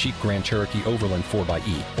 2023 Jeep Grand Cherokee Overland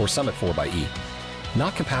 4xE or Summit 4xE.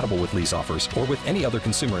 Not compatible with lease offers or with any other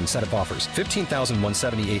consumer incentive offers.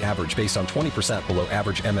 $15,178 average based on 20% below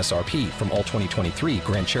average MSRP from all 2023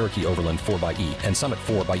 Grand Cherokee Overland 4xE and Summit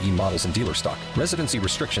 4xE models in dealer stock. Residency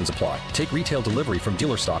restrictions apply. Take retail delivery from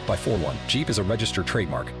dealer stock by 4/1. Jeep is a registered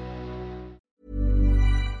trademark.